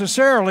was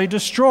necessarily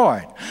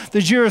destroyed.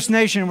 The Jewish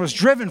nation was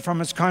driven from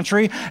its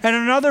country, and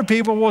another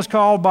people was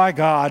called by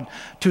God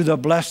to the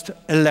blessed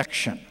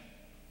election.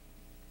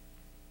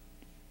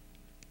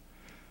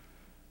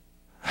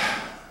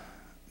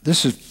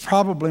 This is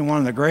probably one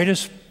of the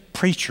greatest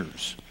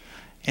preachers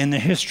in the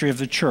history of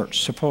the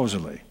church,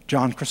 supposedly,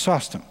 John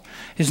Chrysostom.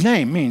 His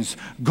name means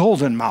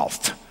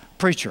golden-mouthed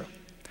preacher.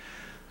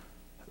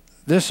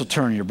 This will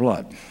turn your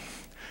blood.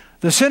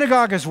 The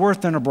synagogue is worse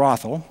than a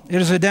brothel.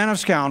 It is a den of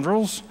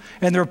scoundrels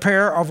and the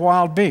repair of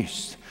wild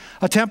beasts,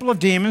 a temple of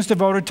demons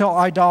devoted to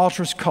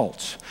idolatrous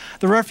cults,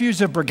 the refuge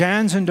of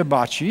brigands and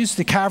debauchees,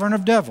 the cavern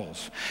of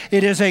devils.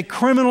 It is a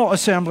criminal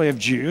assembly of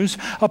Jews,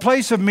 a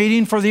place of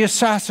meeting for the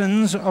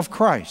assassins of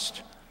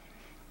Christ.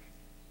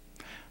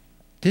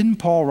 Didn't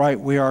Paul write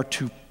we are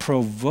to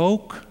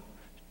provoke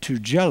to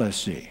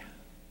jealousy?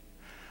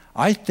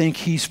 I think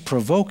he's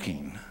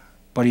provoking,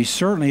 but he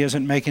certainly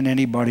isn't making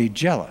anybody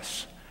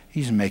jealous.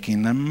 He's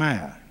making them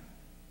mad.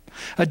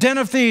 A den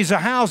of thieves, a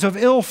house of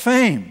ill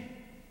fame,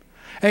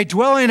 a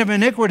dwelling of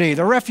iniquity,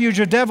 the refuge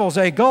of devils,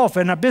 a gulf,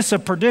 an abyss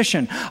of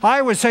perdition.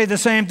 I would say the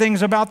same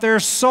things about their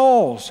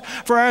souls.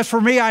 For as for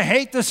me, I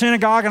hate the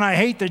synagogue and I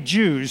hate the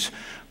Jews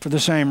for the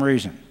same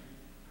reason.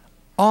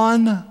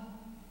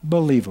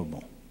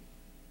 Unbelievable.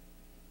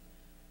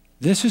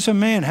 This is a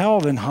man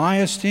held in high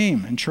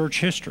esteem in church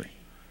history.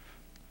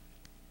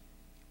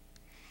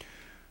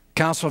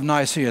 Council of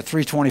Nicaea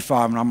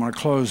 325, and I'm going to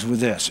close with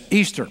this.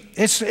 Easter.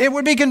 It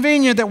would be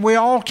convenient that we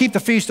all keep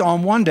the feast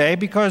on one day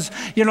because,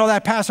 you know,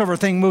 that Passover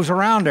thing moves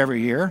around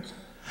every year.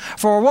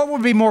 For what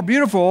would be more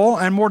beautiful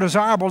and more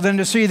desirable than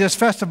to see this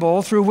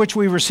festival through which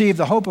we receive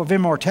the hope of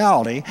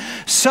immortality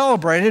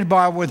celebrated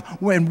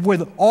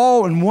with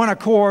all in one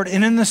accord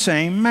and in the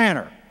same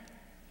manner?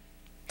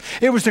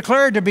 It was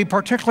declared to be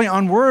particularly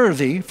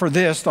unworthy for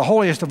this, the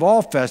holiest of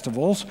all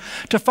festivals,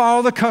 to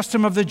follow the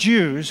custom of the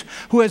Jews,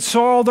 who had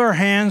soiled their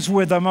hands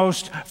with the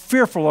most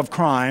fearful of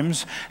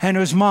crimes and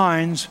whose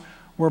minds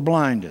were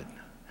blinded.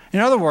 In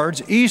other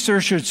words, Easter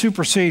should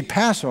supersede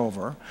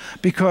Passover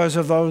because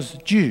of those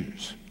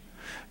Jews.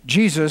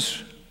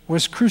 Jesus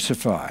was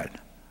crucified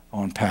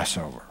on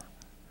Passover.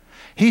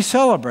 He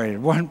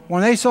celebrated. When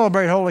they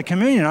celebrate Holy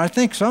Communion, I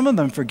think some of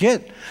them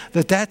forget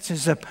that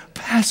that's a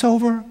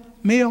Passover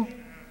meal.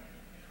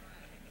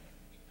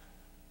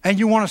 And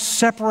you want to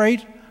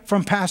separate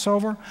from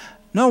Passover?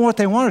 No, what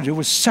they want to do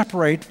is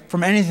separate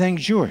from anything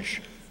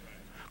Jewish,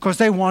 because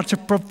they want to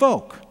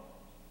provoke,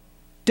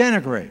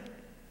 denigrate,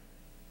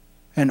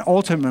 and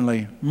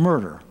ultimately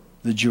murder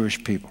the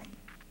Jewish people.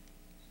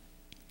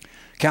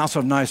 Council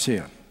of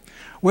Nicaea.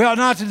 We ought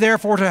not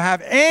therefore to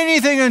have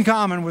anything in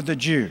common with the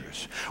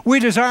Jews. We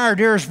desire,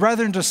 dearest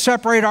brethren, to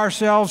separate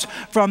ourselves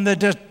from the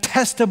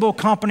detestable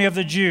company of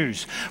the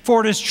Jews.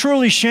 For it is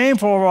truly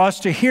shameful for us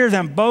to hear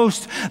them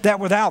boast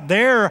that without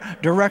their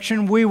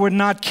direction we would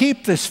not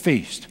keep this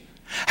feast.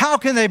 How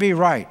can they be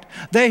right?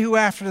 They who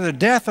after the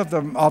death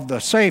of the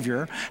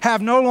Savior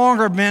have no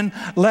longer been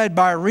led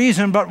by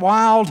reason but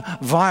wild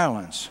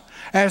violence,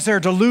 as their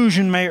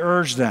delusion may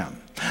urge them.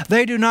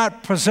 They do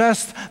not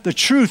possess the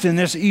truth in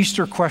this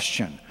Easter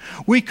question.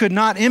 We could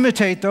not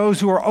imitate those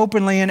who are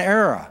openly in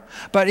error.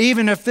 But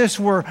even if this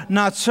were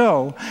not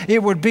so,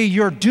 it would be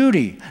your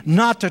duty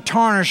not to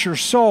tarnish your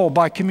soul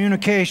by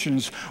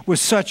communications with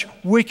such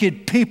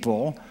wicked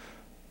people,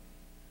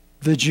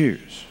 the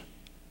Jews.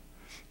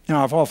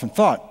 Now, I've often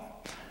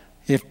thought,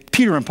 if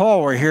Peter and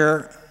Paul were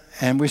here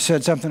and we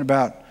said something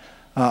about,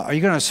 are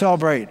you going to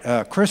celebrate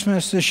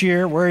Christmas this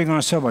year? Where are you going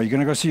to celebrate? Are you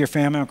going to go see your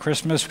family on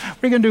Christmas?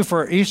 What are you going to do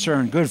for Easter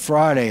and Good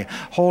Friday,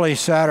 Holy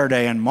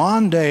Saturday, and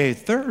Maundy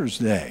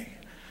Thursday?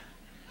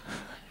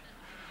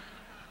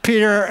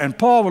 Peter and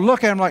Paul would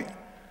look at him like,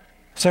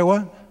 say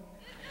what?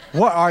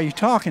 What are you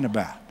talking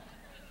about?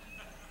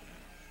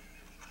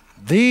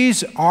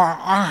 These are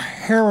our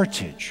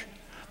heritage.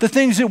 The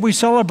things that we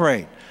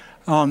celebrate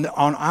on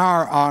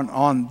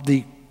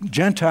the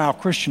Gentile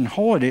Christian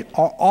holiday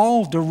are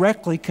all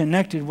directly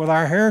connected with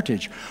our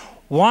heritage.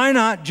 Why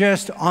not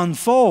just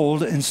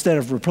unfold instead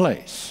of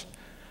replace?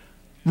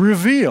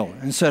 Reveal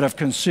instead of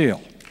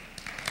conceal?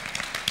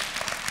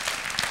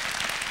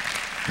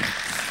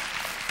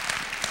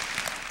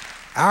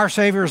 Our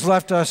Savior has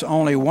left us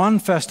only one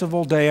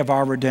festival day of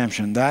our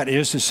redemption, that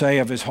is to say,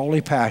 of His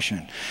holy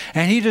passion.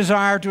 And He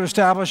desired to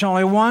establish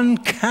only one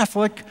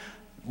Catholic,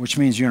 which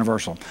means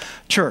universal,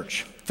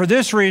 church. For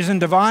this reason,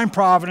 divine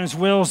providence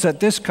wills that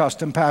this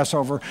custom,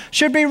 Passover,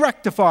 should be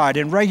rectified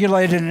and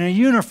regulated in a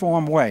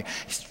uniform way.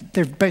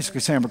 They're basically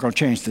saying we're going to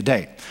change the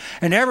date.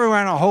 And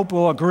everyone, I hope,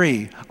 will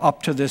agree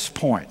up to this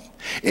point.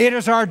 It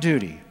is our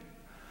duty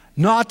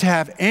not to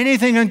have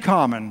anything in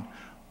common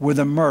with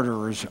the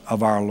murderers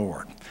of our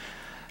Lord.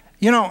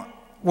 You know,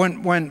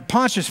 when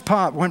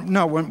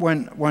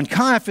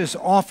Caiaphas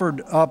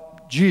offered up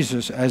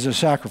Jesus as a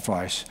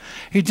sacrifice,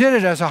 he did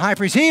it as a high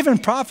priest. He even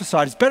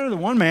prophesied, it's better that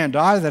one man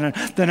die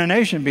than a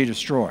nation be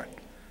destroyed.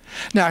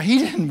 Now, he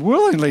didn't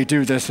willingly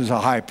do this as a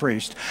high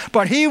priest,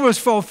 but he was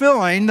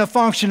fulfilling the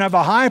function of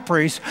a high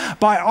priest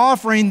by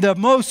offering the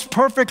most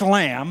perfect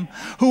lamb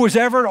who was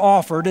ever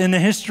offered in the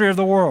history of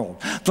the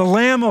world, the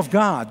Lamb of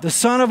God, the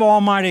Son of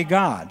Almighty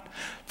God,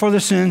 for the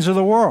sins of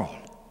the world.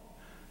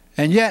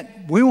 And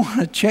yet, we want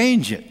to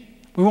change it.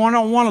 We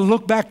don't want to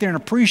look back there and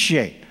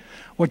appreciate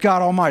what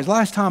God Almighty.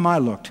 Last time I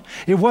looked,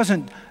 it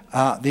wasn't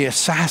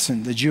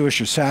the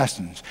Jewish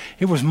assassins.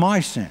 It was my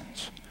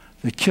sins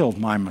that killed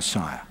my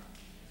Messiah.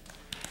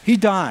 He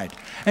died.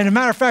 And as a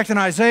matter of fact, in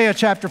Isaiah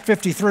chapter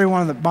 53,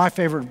 my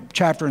favorite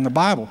chapter in the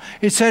Bible,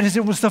 it says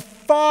it was the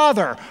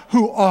Father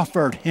who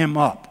offered him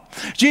up.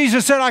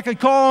 Jesus said, I could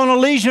call on a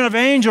legion of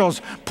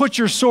angels, put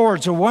your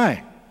swords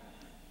away.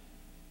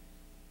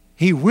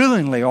 He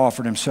willingly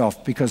offered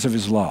himself because of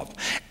his love.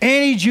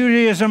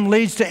 Anti-Judaism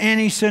leads to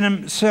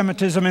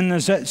anti-Semitism in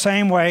the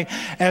same way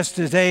as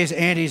today's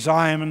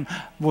anti-Zionism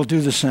will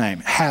do the same,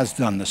 has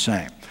done the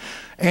same.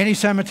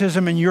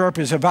 Anti-Semitism in Europe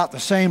is about the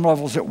same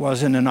level as it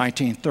was in the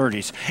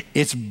 1930s.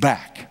 It's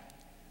back.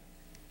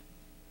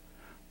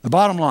 The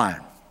bottom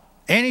line,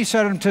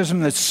 anti-Semitism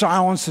that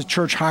silenced the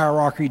church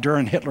hierarchy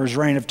during Hitler's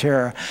reign of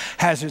terror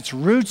has its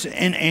roots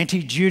in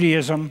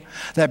anti-Judaism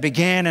that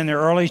began in the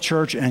early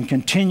church and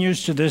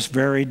continues to this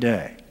very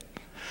day.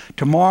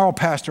 Tomorrow,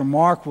 Pastor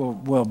Mark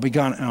will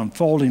begin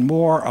unfolding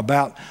more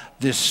about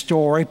this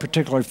story,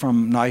 particularly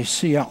from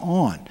Nicaea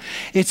on.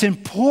 It's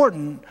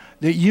important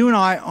that you and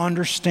I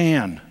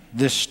understand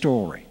this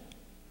story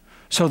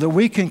so that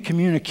we can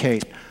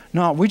communicate.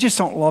 No, we just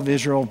don't love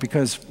Israel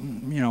because,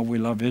 we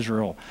love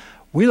Israel.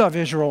 We love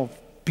Israel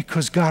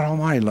because God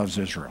Almighty loves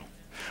Israel.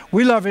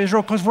 We love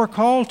Israel because we're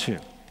called to.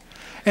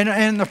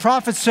 And the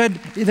prophet said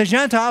the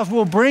Gentiles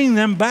will bring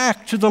them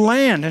back to the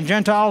land, and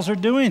Gentiles are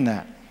doing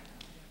that.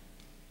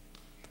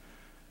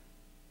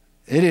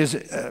 It has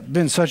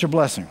been such a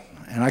blessing,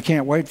 and I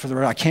can't wait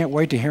I can't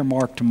wait to hear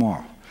Mark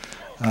tomorrow.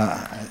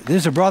 This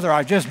is a brother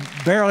I just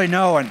barely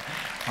know, and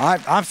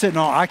I'm sitting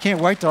on, I can't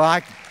wait till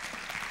I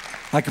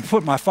can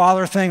put my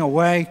father thing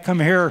away, come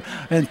here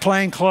in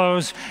plain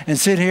clothes, and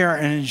sit here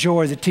and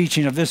enjoy the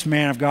teaching of this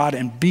man of God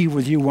and be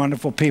with you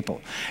wonderful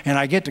people. And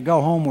I get to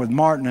go home with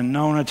Martin and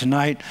Nona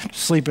tonight,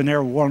 sleep in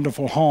their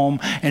wonderful home,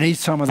 and eat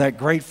some of that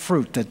great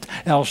fruit that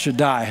El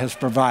Shaddai has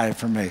provided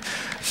for me.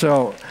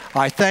 So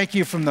I thank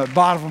you from the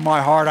bottom of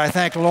my heart. I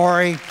thank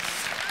Lori.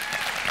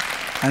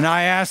 And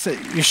I ask that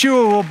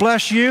Yeshua will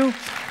bless you.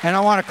 And I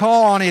want to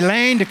call on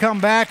Elaine to come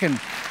back and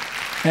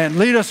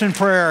lead us in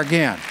prayer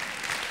again.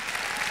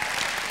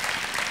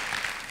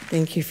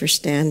 Thank you for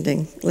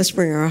standing. Let's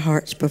bring our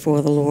hearts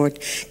before the Lord.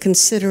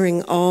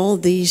 Considering all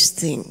these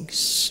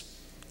things,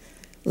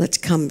 let's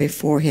come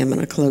before him in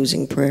a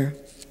closing prayer.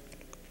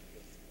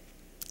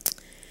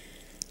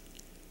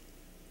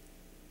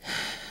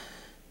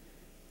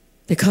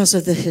 Because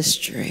of the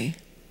history,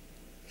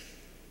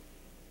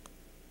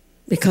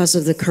 because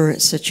of the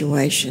current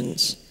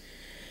situations,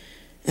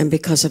 and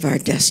because of our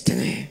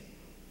destiny,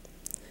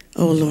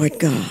 oh Lord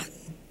God,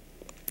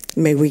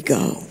 may we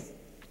go.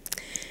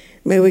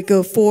 May we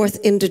go forth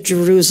into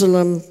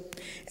Jerusalem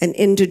and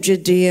into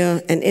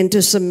Judea and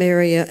into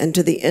Samaria and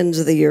to the ends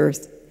of the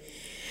earth.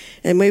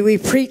 And may we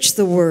preach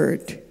the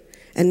word,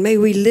 and may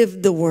we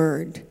live the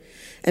word,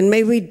 and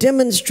may we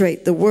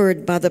demonstrate the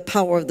word by the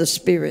power of the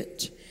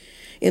Spirit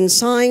in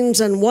signs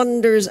and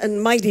wonders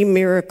and mighty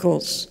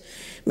miracles.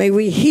 May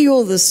we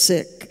heal the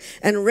sick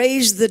and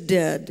raise the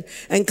dead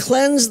and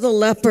cleanse the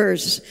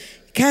lepers,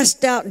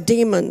 cast out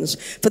demons,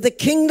 for the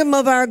kingdom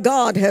of our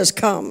God has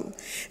come,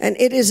 and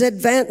it is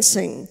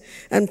advancing,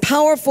 and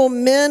powerful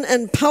men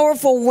and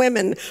powerful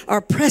women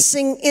are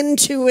pressing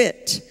into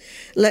it.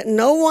 Let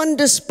no one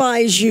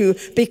despise you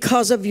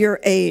because of your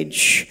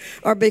age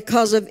or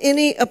because of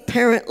any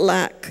apparent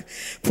lack,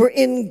 for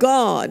in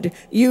God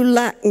you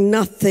lack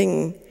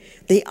nothing.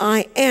 The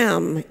I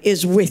am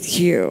is with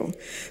you.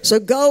 So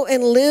go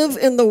and live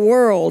in the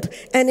world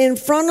and in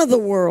front of the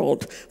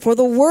world, for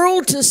the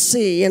world to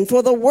see and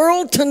for the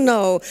world to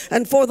know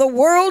and for the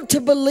world to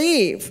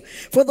believe,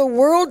 for the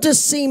world to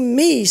see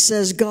me,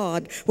 says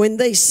God, when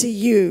they see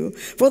you,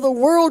 for the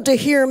world to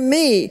hear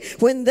me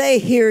when they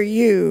hear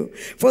you,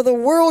 for the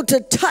world to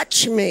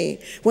touch me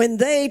when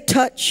they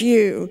touch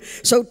you.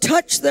 So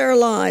touch their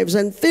lives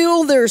and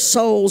fill their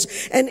souls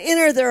and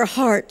enter their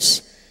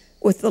hearts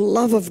with the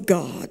love of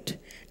God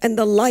and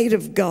the light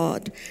of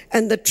God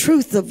and the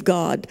truth of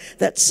God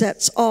that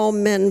sets all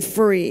men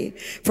free.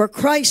 For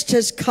Christ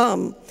has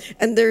come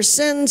and their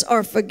sins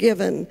are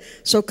forgiven.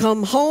 So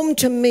come home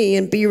to me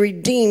and be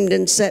redeemed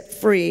and set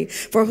free.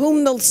 For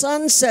whom the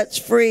Son sets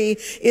free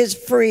is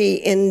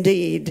free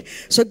indeed.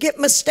 So get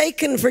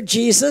mistaken for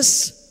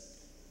Jesus.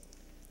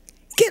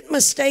 Get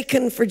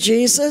mistaken for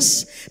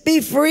Jesus.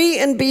 Be free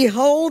and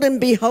behold and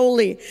be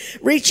holy.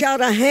 Reach out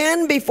a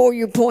hand before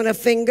you point a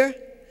finger.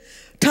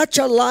 Touch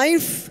a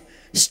life.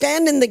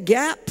 Stand in the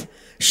gap.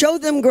 Show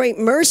them great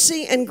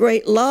mercy and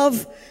great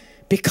love,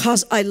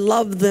 because I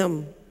love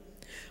them.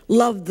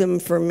 Love them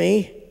for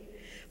me.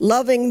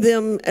 Loving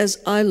them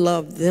as I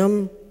love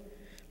them.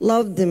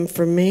 Love them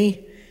for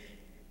me.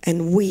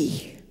 And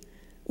we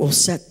will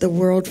set the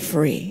world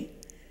free.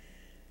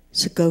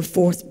 So go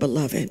forth,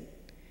 beloved,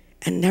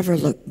 and never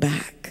look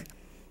back.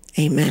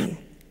 Amen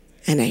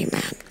and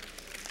amen.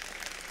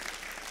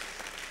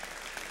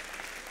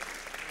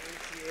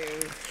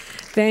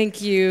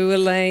 Thank you,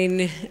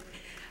 Elaine.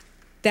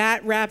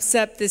 That wraps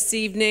up this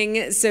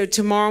evening. So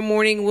tomorrow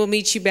morning we'll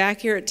meet you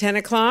back here at 10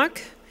 o'clock,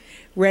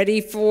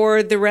 ready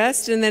for the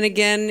rest. And then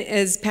again,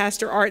 as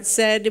Pastor Art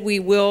said,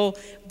 we will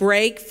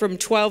break from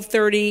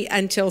 12:30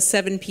 until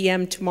 7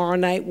 p.m. tomorrow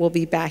night. We'll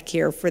be back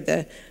here for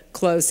the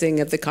closing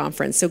of the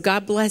conference. So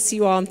God bless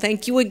you all, and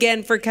thank you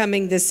again for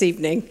coming this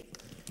evening.